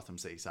me is Gotham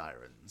City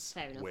Sirens,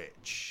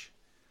 which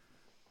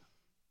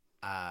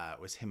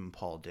was him and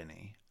Paul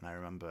Dini. And I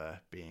remember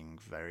being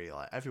very,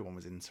 like, everyone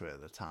was into it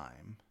at the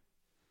time.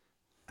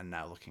 And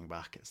now looking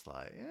back, it's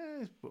like,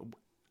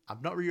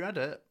 I've not reread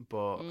it,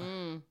 but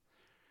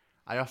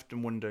I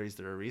often wonder, is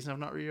there a reason I've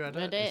not reread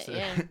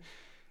it?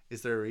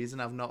 Is there a reason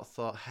I've not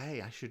thought,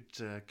 hey, I should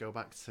go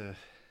back to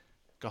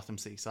Gotham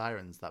City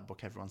Sirens, that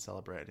book everyone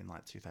celebrated in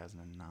like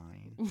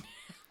 2009?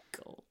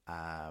 Cool.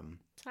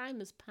 Time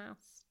has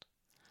passed.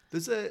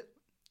 There's a...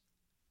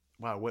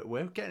 Wow,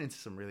 we're getting into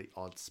some really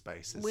odd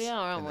spaces we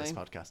are, aren't in this we?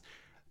 podcast.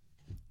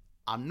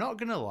 I'm not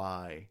going to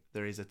lie,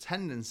 there is a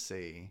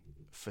tendency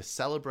for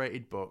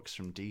celebrated books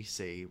from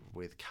DC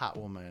with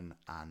Catwoman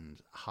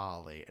and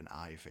Harley and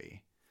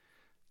Ivy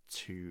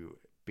to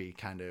be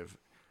kind of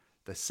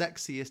the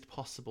sexiest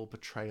possible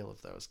portrayal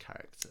of those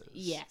characters.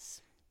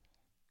 Yes.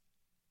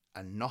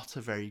 And not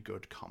a very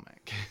good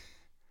comic.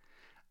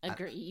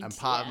 Agreed. And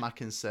part of my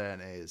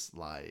concern is,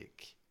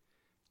 like,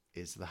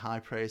 is the high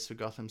praise for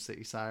Gotham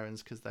City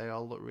Sirens because they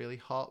all look really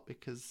hot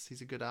because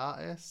he's a good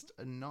artist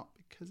and not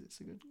because it's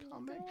a good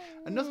comic?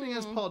 And nothing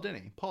against Paul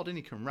Dini. Paul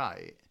Dini can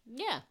write.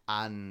 Yeah.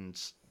 And,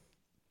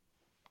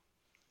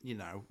 you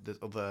know, there's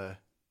other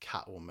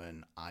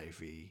Catwoman,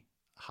 Ivy,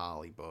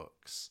 Harley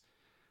books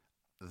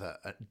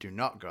that do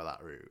not go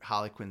that route.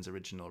 Harley Quinn's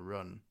original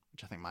run,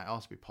 which I think might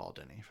also be Paul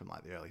Dini from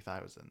like the early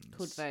thousands,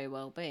 could very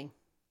well be,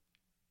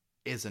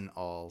 isn't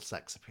all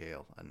sex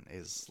appeal and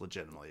is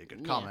legitimately a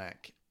good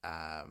comic.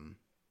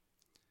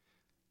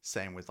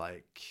 Same with,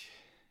 like,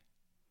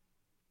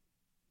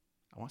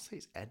 I want to say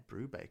it's Ed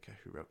Brubaker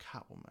who wrote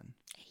Catwoman.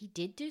 He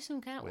did do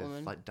some Catwoman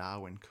with, like,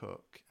 Darwin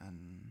Cook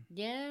and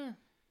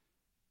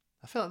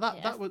I feel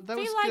like that was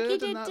like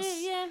good. He did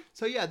do,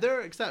 So yeah, there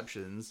are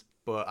exceptions,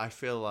 but I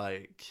feel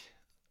like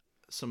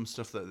some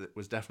stuff that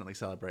was definitely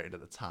celebrated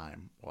at the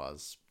time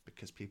was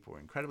because people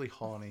were incredibly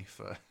horny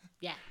for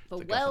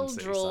but well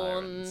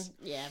drawn.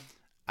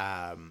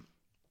 And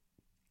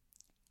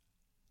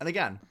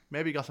again,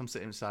 maybe Gotham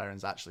City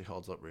Sirens actually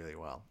holds up really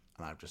well,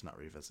 and I've just not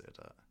revisited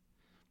it.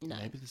 No.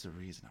 Maybe there's a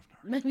reason I've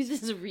not read Maybe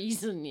there's a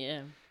reason,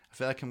 I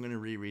feel like I'm going to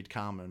reread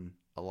Carmen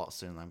a lot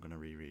sooner than I'm going to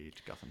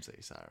reread Gotham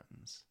City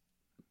Sirens.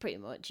 Pretty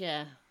much,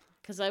 yeah.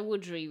 Because I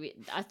would reread...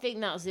 I think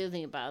that's the other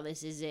thing about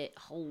this, is it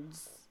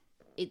holds...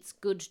 It's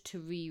good to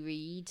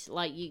reread.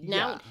 Like,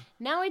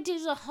 now it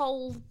is a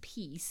whole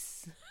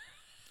piece.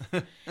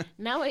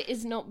 Now it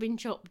has not been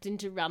chopped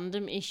into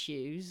random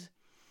issues.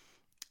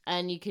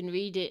 And you can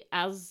read it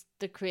as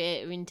the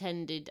creator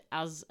intended,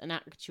 as an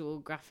actual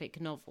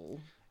graphic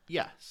novel.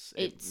 Yes.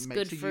 It's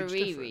good for a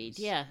reread.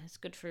 Yeah, it's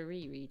good for a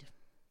reread.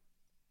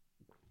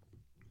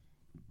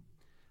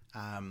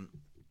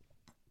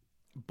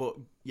 But,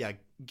 yeah,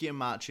 gear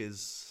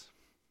matches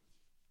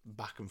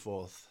back and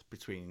forth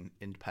between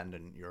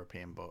independent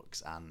European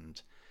books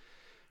and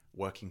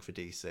working for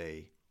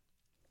DC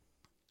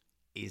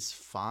is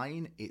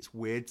fine. It's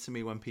weird to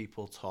me when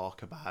people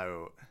talk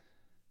about...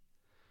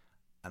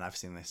 And I've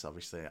seen this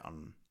obviously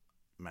on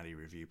many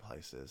review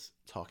places,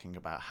 talking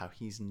about how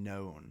he's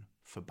known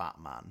for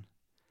Batman.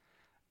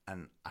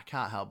 And I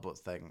can't help but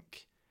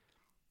think,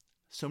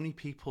 so many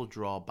people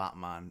draw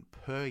Batman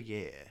per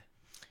year.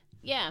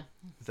 Yeah.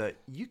 That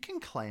you can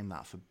claim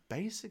that for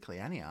basically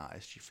any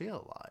artist, you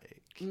feel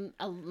like.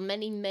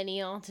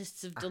 Many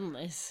artists have done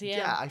this, yeah.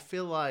 Yeah, I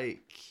feel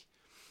like,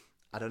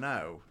 I don't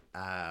know,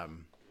 I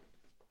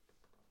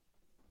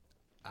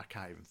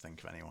can't even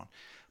think of anyone.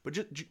 But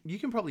you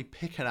can probably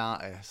pick an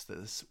artist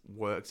that's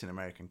worked in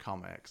American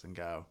comics and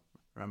go,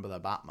 remember their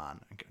Batman?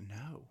 And go,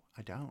 no,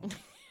 I don't.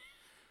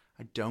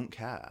 I don't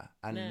care.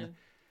 And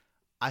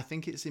I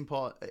think it's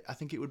important. I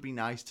think it would be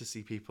nice to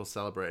see people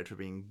celebrated for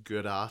being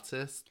good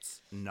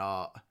artists,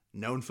 not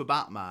known for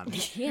Batman.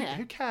 Yeah.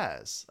 Who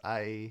cares?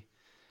 I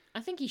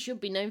think he should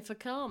be known for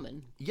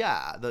Carmen.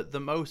 Yeah, the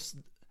most...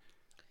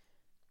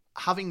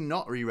 Having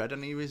not reread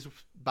any of his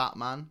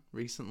Batman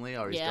recently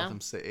or his Gotham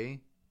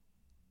City...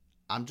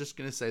 I'm just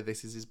going to say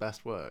this is his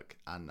best work,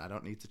 and I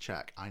don't need to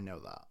check. I know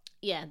that.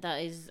 Yeah, that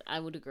is... I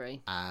would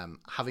agree.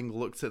 Having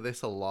looked at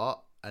this a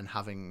lot, and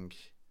having...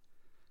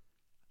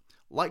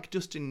 Like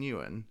Dustin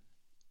Nguyen...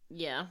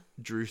 Yeah.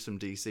 Drew some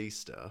DC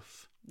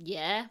stuff.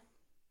 Yeah.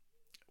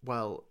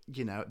 Well,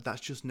 you know, that's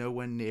just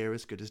nowhere near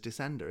as good as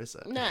Descender, is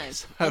it? No,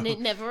 and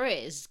it never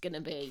is going to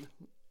be.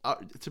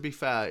 To be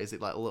fair, is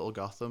it like Little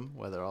Gotham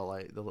where they're all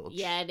like the little?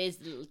 Yeah, it is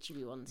the little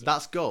chibi ones. Yeah.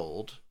 That's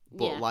gold,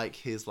 but Yeah. like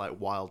his like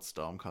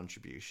Wildstorm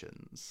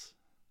contributions.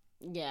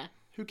 Yeah.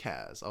 Who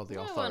cares? Or the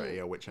No Authority,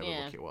 one- or whichever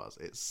yeah. book it was.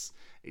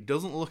 It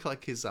doesn't look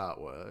like his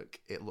artwork.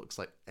 It looks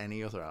like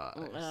any other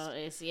artist.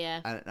 It's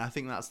yeah. And I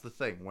think that's the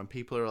thing. When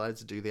people are allowed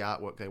to do the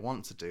artwork they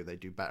want to do, they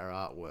do better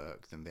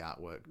artwork than the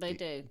artwork They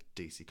do.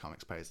 DC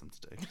Comics pays them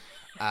to do.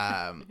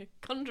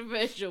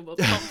 Controversial but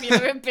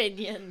popular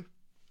opinion.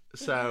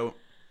 So,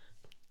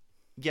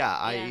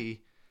 yeah,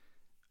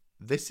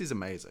 this is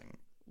amazing.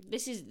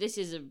 This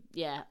is a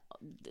yeah.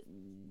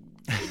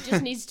 It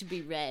just needs to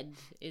be read.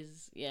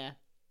 Yeah.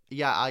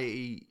 Yeah,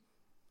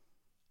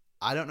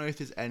 I don't know if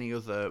there's any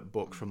other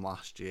book from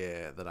last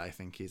year that I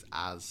think is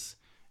as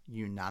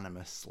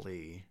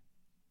unanimously,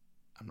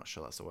 I'm not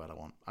sure that's the word I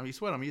want. I mean, it's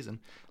the word I'm using.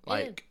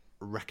 Like,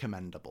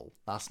 recommendable.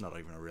 That's not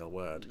even a real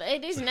word.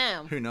 It is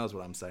now. Who knows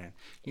what I'm saying?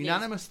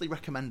 Unanimously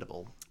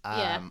recommendable.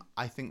 Yeah.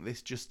 I think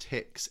this just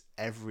ticks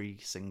every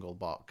single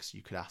box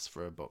you could ask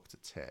for a book to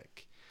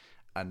tick,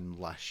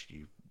 unless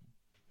you,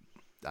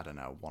 I don't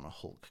know, want a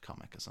Hulk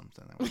comic or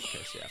something. In which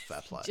case, yeah,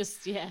 fair play.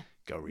 Just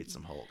Go read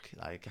some Hulk.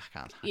 Like, I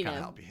can't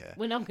help you here.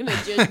 We're not going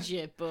to judge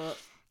you, but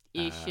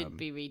you should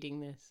be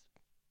reading this.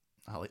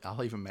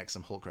 I'll even make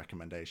some Hulk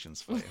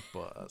recommendations for you.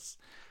 But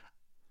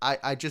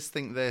I just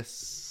think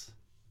this,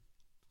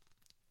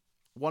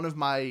 one of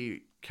my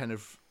kind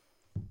of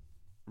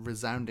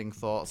resounding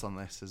thoughts on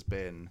this has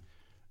been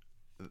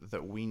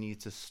that we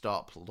need to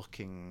stop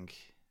looking,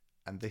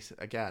 and this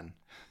again,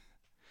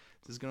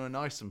 this is going to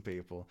annoy some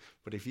people,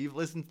 but if you've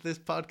listened to this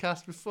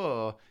podcast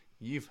before,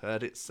 you've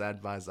heard it said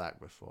by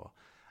Zach before.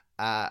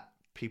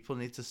 People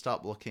need to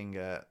stop looking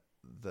at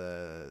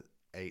the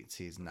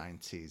 80s,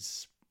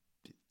 90s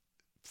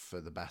for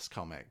the best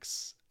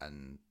comics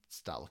and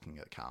start looking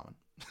at Carmen.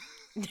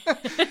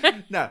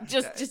 No,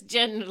 just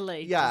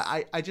generally.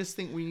 Yeah, I just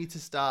think we need to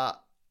start,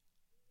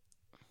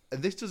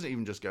 and this doesn't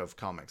even just go for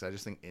comics, I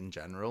just think in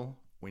general,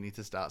 we need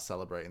to start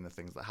celebrating the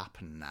things that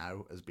happen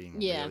now as being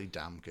really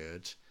damn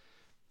good.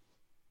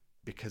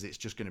 Because it's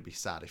just going to be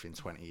sad if in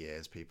 20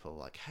 years people are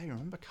like, hey,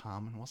 remember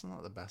Carmen? Wasn't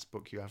that the best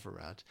book you ever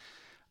read?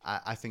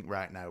 I think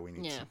right now we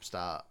need to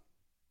start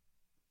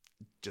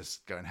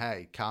just going,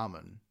 hey,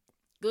 Carmen.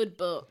 Good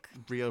book.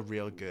 Real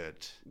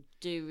good.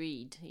 Do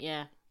read,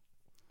 yeah.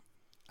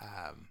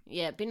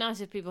 Yeah, it'd be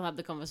nice if people had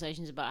the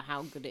conversations about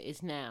how good it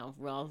is now,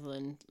 rather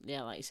than,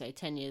 like you say,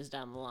 10 years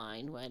down the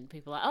line when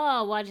people are like,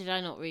 oh, why did I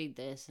not read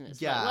this? And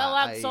it's like, well,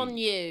 that's on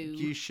you.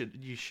 You should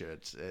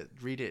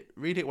read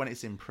it when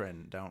it's in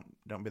print.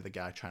 Don't be the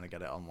guy trying to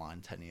get it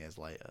online 10 years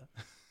later.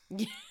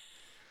 We've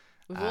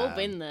all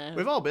been there.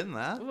 We've all been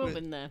there. We've all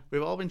been there.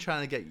 We've all been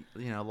trying to get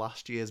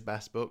last year's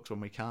best books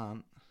when we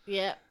can't.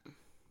 Yeah.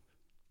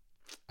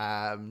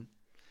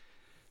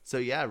 So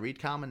yeah, read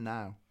Carmen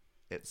now.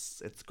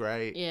 It's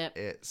great. Yeah.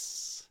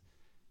 It's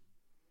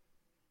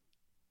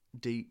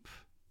deep,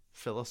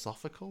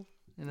 philosophical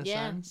in a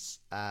sense.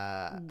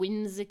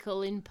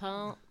 Whimsical in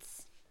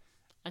parts.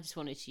 I just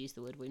wanted to use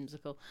the word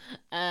whimsical.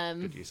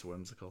 Good use of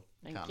whimsical.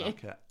 Thank Can't you.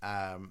 knock it.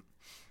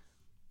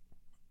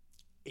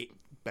 It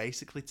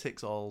basically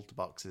ticks all the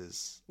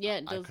boxes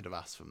it I does. could have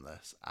asked from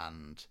this,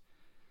 and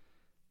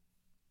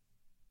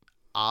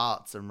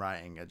art and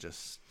writing are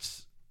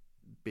just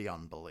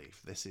beyond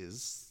belief. This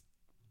is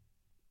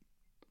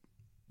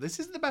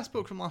the best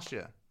book from last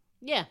year.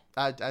 Yeah.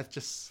 I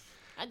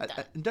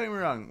don't get me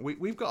wrong.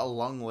 We've got a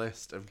long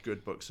list of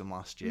good books from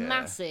last year.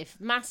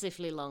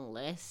 Massively long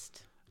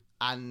list.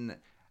 And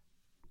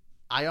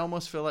I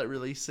almost feel like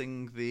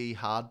releasing the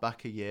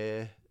hardback a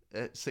year,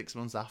 6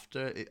 months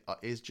after, it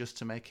is just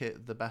to make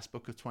it the best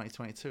book of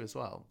 2022 as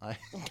well.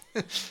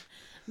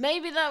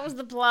 Maybe that was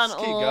the plan Just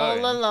keep all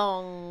going.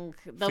 along.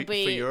 For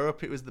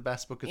Europe, it was the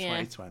best book of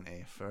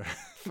 2020. For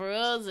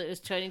us, it was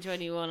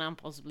 2021 and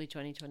possibly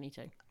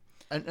 2022.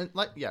 And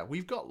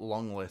we've got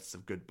long lists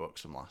of good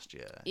books from last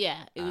year.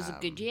 Yeah, it was a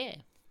good year.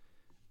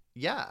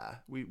 Yeah,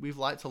 we've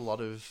liked a lot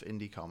of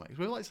indie comics.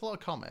 We've liked a lot of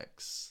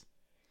comics.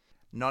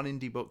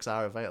 Non-indie books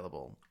are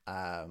available.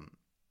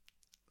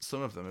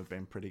 Some of them have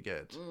been pretty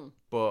good.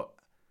 But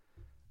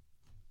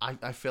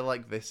I feel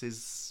like this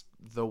is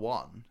the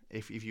one.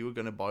 If you were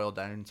going to boil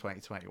down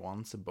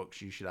 2021 to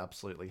books you should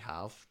absolutely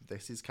have,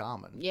 this is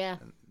Carmen. Yeah.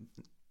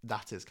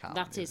 That is Carmen.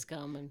 That is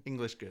Carmen.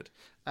 English good.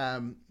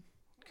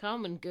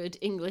 Carmen good,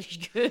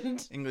 English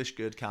good. English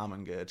good,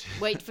 Carmen good.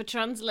 Wait for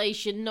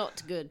translation,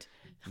 not good.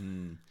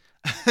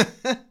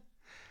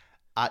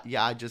 I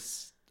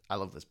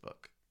love this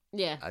book.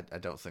 Yeah. I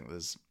don't think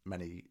there's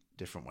many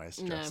different ways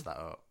to dress that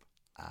up.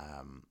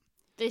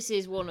 This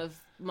is one of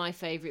my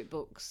favourite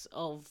books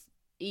of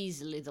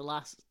easily the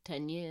last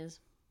 10 years.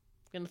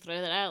 Gonna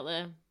throw that out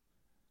there.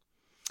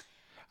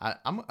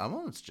 I'm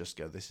going to just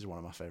go, this is one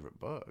of my favourite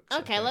books.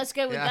 Okay, let's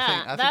go with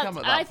that. I think I'm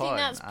at that I point. think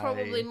that's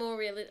probably more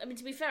realistic. I mean,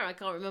 to be fair, I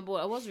can't remember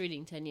what I was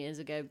reading 10 years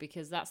ago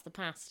because that's the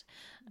past.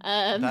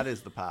 That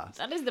is the past.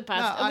 That is the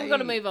past. No, and we've got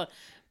to move on.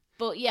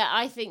 But yeah,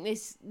 I think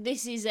this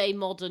is a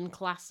modern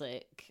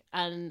classic.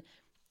 And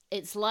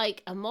it's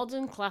like a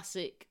modern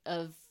classic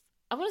of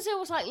I want to say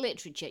almost like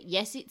literature.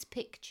 Yes, it's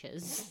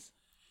pictures,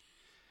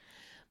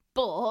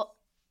 but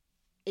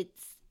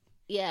it's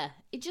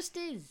it just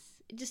is.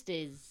 It just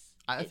is.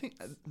 I think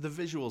the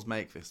visuals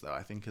make this though.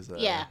 I think as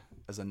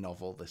a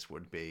novel, this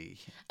would be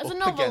as a up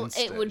novel. against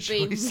It would shall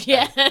be we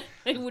say.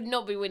 it would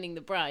not be winning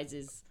the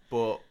prizes.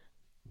 But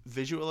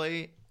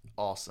visually,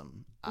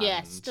 awesome. Yeah,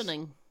 And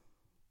stunning.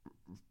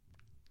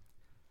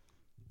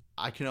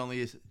 I can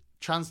only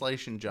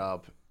translation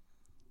job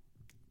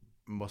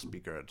must be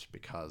good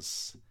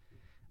because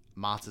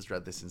Marta's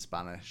read this in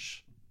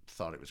Spanish,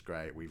 thought it was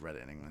great. We've read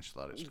it in English,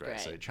 thought it was great.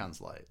 So it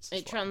translates.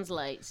 It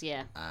translates,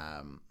 yeah.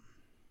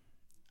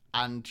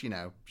 And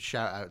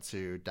shout out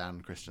to Dan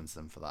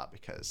Christensen for that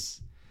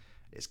because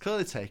it's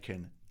clearly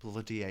taken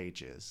bloody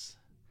ages.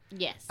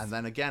 Yes. And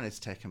then again, it's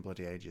taken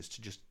bloody ages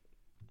to just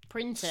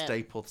print it,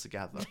 staple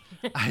together.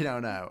 I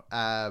don't know.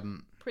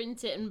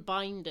 Print it and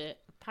bind it.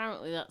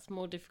 Apparently, that's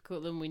more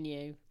difficult than we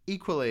knew.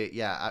 Equally,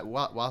 yeah.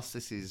 Whilst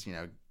this is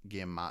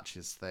Guillaume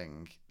March's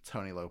thing,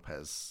 Tony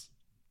Lopez,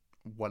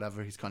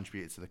 whatever he's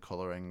contributed to the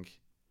colouring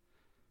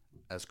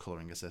as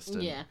colouring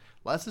assistant,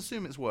 let's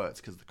assume it's worked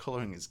because the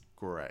colouring is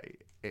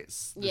great.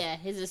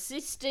 His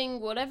assisting,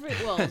 whatever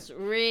it was,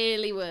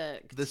 really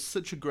worked. There's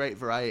such a great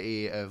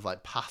variety of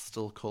like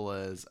pastel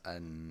colours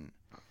and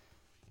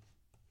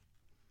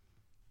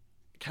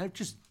kind of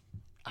just,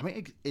 I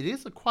mean, it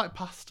is a quite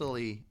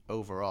pastel-y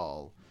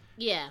overall.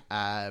 Yeah.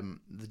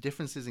 The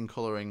differences in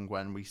colouring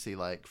when we see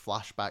like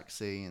flashback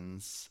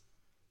scenes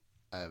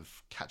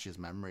of Katya's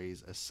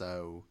memories are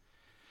so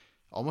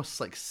almost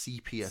like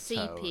sepia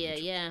toned,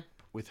 yeah,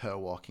 with her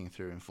walking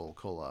through in full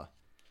colour.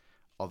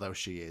 Although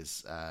she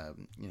is,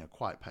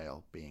 quite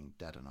pale, being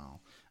dead and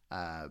all.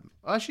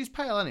 Well, she's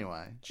pale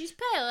anyway. She's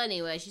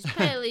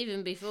pale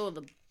even before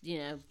the,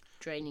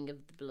 draining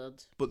of the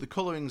blood. But the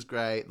colouring's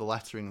great, the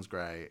lettering's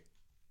great,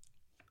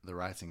 the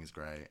writing is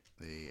great,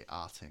 the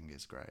arting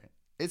is great.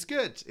 It's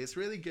good. It's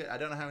really good. I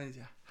don't know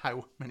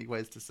how many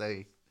ways to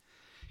say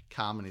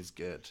Carmen is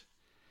good.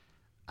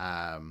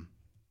 Yeah,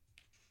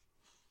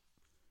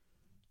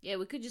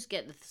 we could just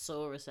get the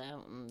thesaurus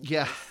out and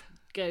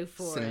go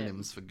for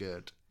synonyms for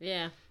good.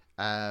 Yeah.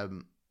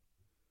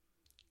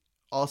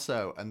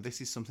 Also, and this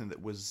is something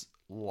that was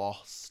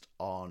lost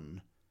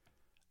on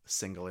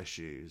single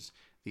issues,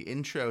 the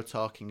intro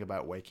talking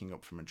about waking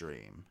up from a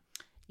dream.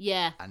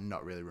 Yeah. And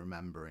not really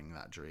remembering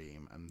that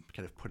dream and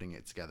kind of putting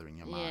it together in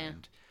your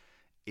mind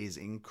is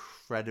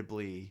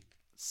incredibly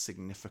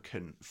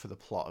significant for the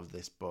plot of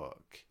this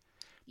book.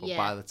 But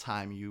by the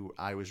time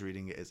I was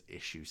reading it as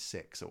issue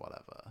 6 or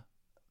whatever,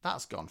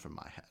 that's gone from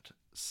my head.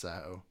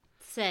 So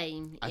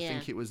same. I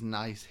think it was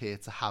nice here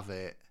to have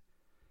it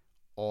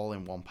all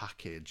in one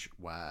package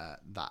where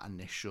that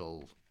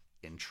initial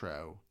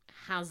intro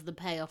has the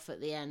payoff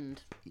at the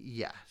end.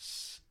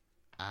 Yes.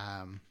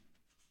 I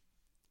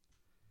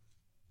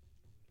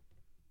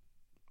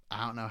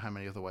don't know how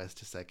many other ways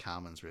to say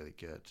Carmen's really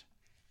good.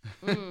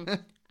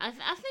 I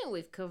think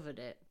we've covered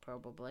it,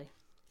 probably.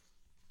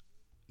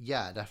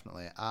 Yeah,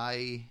 definitely.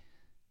 I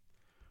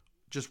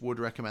just would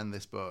recommend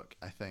this book.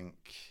 I think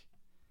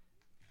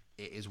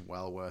it is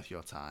well worth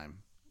your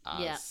time.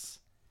 As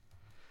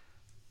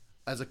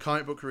a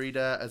comic book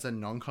reader, as a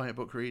non-comic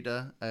book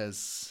reader,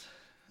 as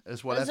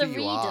whatever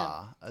you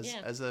are,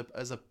 as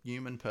a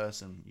human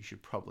person, you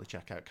should probably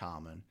check out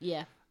Carmen.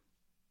 Yeah.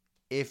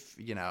 If,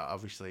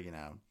 obviously,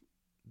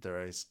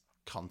 there is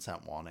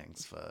content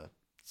warnings for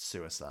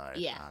suicide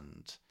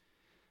and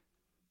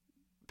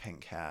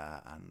pink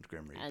hair and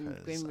Grim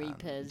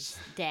Reapers.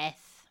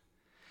 Death.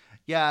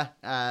 Yeah.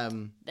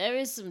 There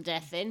is some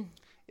death in.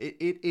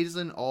 It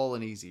isn't all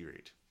an easy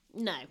read.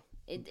 No.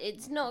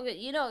 It's not.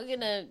 You're not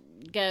gonna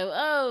go,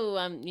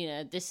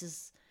 oh, this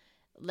has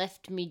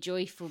left me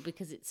joyful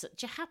because it's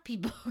such a happy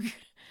book.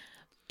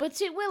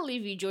 But it will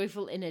leave you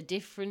joyful in a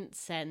different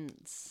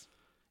sense.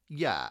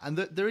 Yeah, and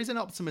there is an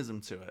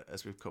optimism to it,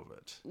 as we've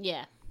covered.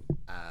 Yeah.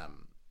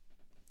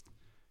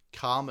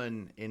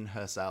 Carmen in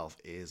herself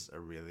is a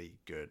really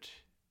good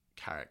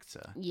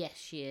character. Yes,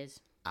 she is.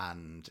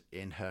 And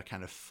in her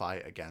kind of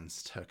fight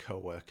against her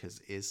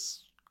co-workers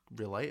is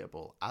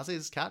relatable, as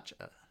is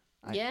Katya.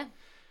 I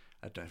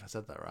don't know if I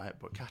said that right,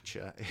 but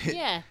Katya,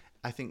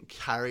 I think,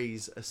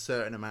 carries a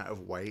certain amount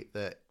of weight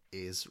that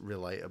is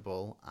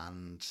relatable,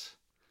 and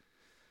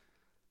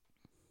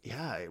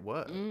it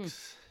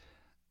works.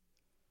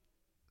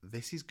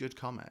 This is good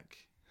comic.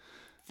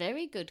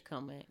 Very good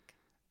comic.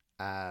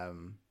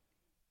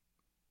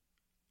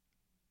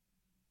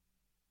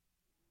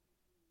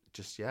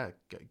 Just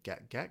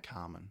get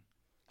Carmen,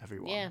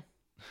 everyone. Yeah,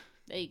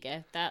 there you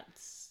go.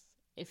 That's,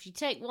 if you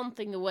take one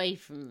thing away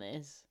from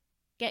this,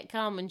 get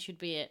Carmen should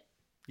be it.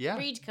 Yeah,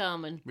 read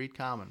Carmen.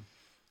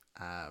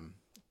 I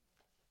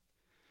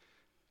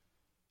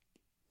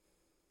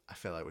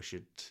feel like we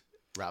should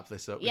wrap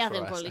this up. Yeah,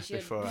 then probably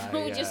should.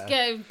 We'll just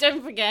go.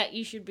 Don't forget,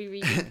 you should be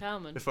reading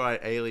Carmen. Before I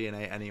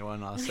alienate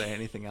anyone, I'll say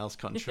anything else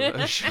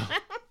controversial.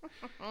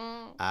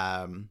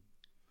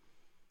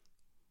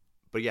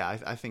 But yeah,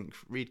 I think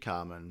read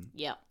Carmen.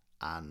 Yeah.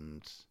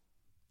 And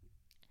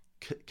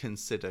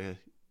consider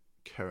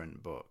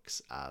current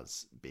books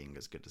as being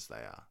as good as they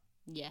are.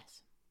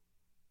 Yes.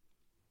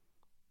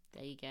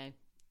 There you go.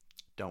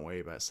 Don't worry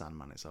about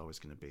Sandman, it's always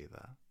going to be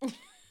there.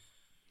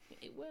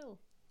 It will.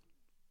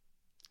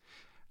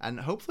 And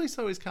hopefully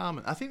so is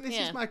Carmen. I think this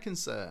Yeah. is my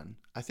concern.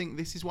 I think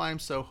this is why I'm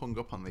so hung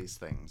up on these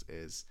things,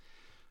 is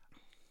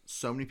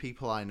so many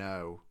people I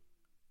know,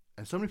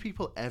 and so many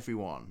people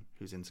everyone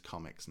who's into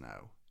comics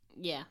know,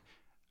 Yeah.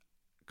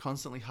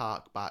 constantly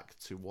hark back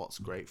to what's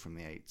great from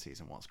the 80s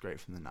and what's great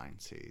from the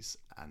 90s.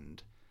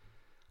 And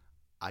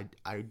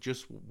I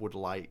just would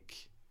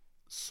like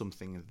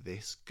something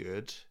this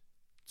good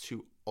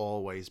to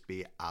always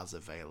be as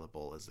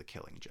available as The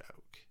Killing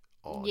Joke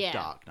or Yeah.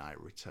 Dark Knight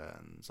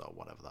Returns or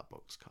whatever that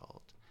book's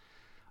called.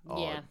 Or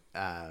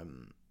Yeah.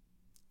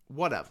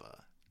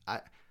 whatever.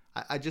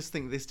 I just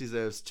think this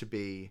deserves to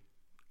be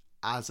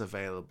as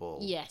available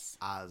Yes.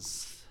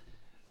 as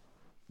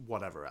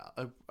whatever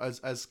else,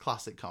 as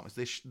classic comics.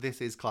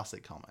 This is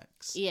classic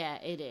comics. Yeah,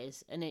 it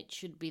is. And it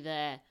should be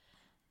there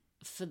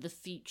for the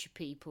future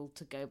people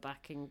to go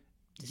back and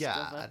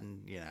discover.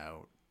 Yeah,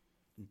 and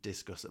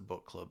discuss at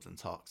book clubs and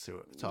talk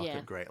Yeah.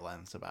 at great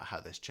lengths about how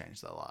this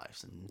changed their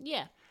lives and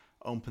Yeah.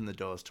 open the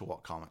doors to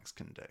what comics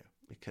can do,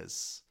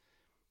 because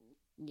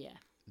Yeah.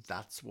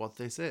 that's what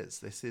this is.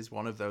 This is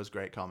one of those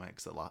great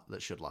comics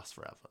that should last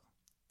forever.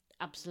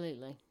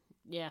 Absolutely.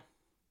 Yeah.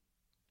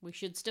 We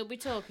should still be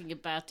talking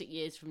about it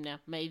years from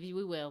now. Maybe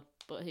we will,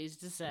 but who's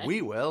to say?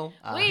 We will.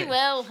 We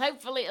will.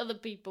 Hopefully other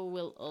people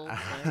will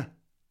also.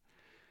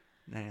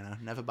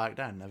 Never back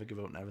down, never give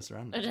up, never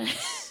surrender.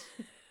 It's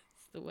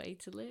the way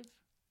to live.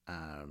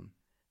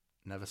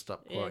 Never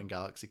stop quoting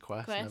Galaxy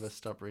Quest. Never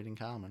stop reading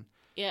Carmen.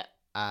 Yeah.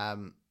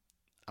 I'm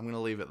going to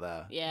leave it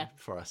there. Yeah.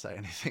 Before I say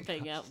anything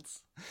Thing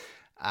else.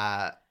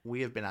 else.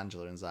 We have been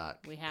Angela and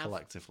Zach. We have.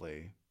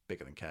 Collectively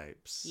bigger than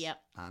capes.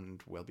 Yep.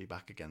 And we'll be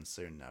back again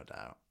soon, no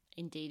doubt.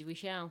 Indeed we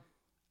shall.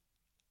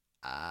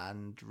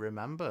 And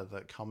remember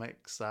that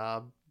comics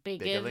are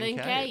Bigger than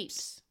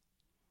capes.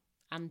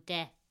 And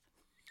death.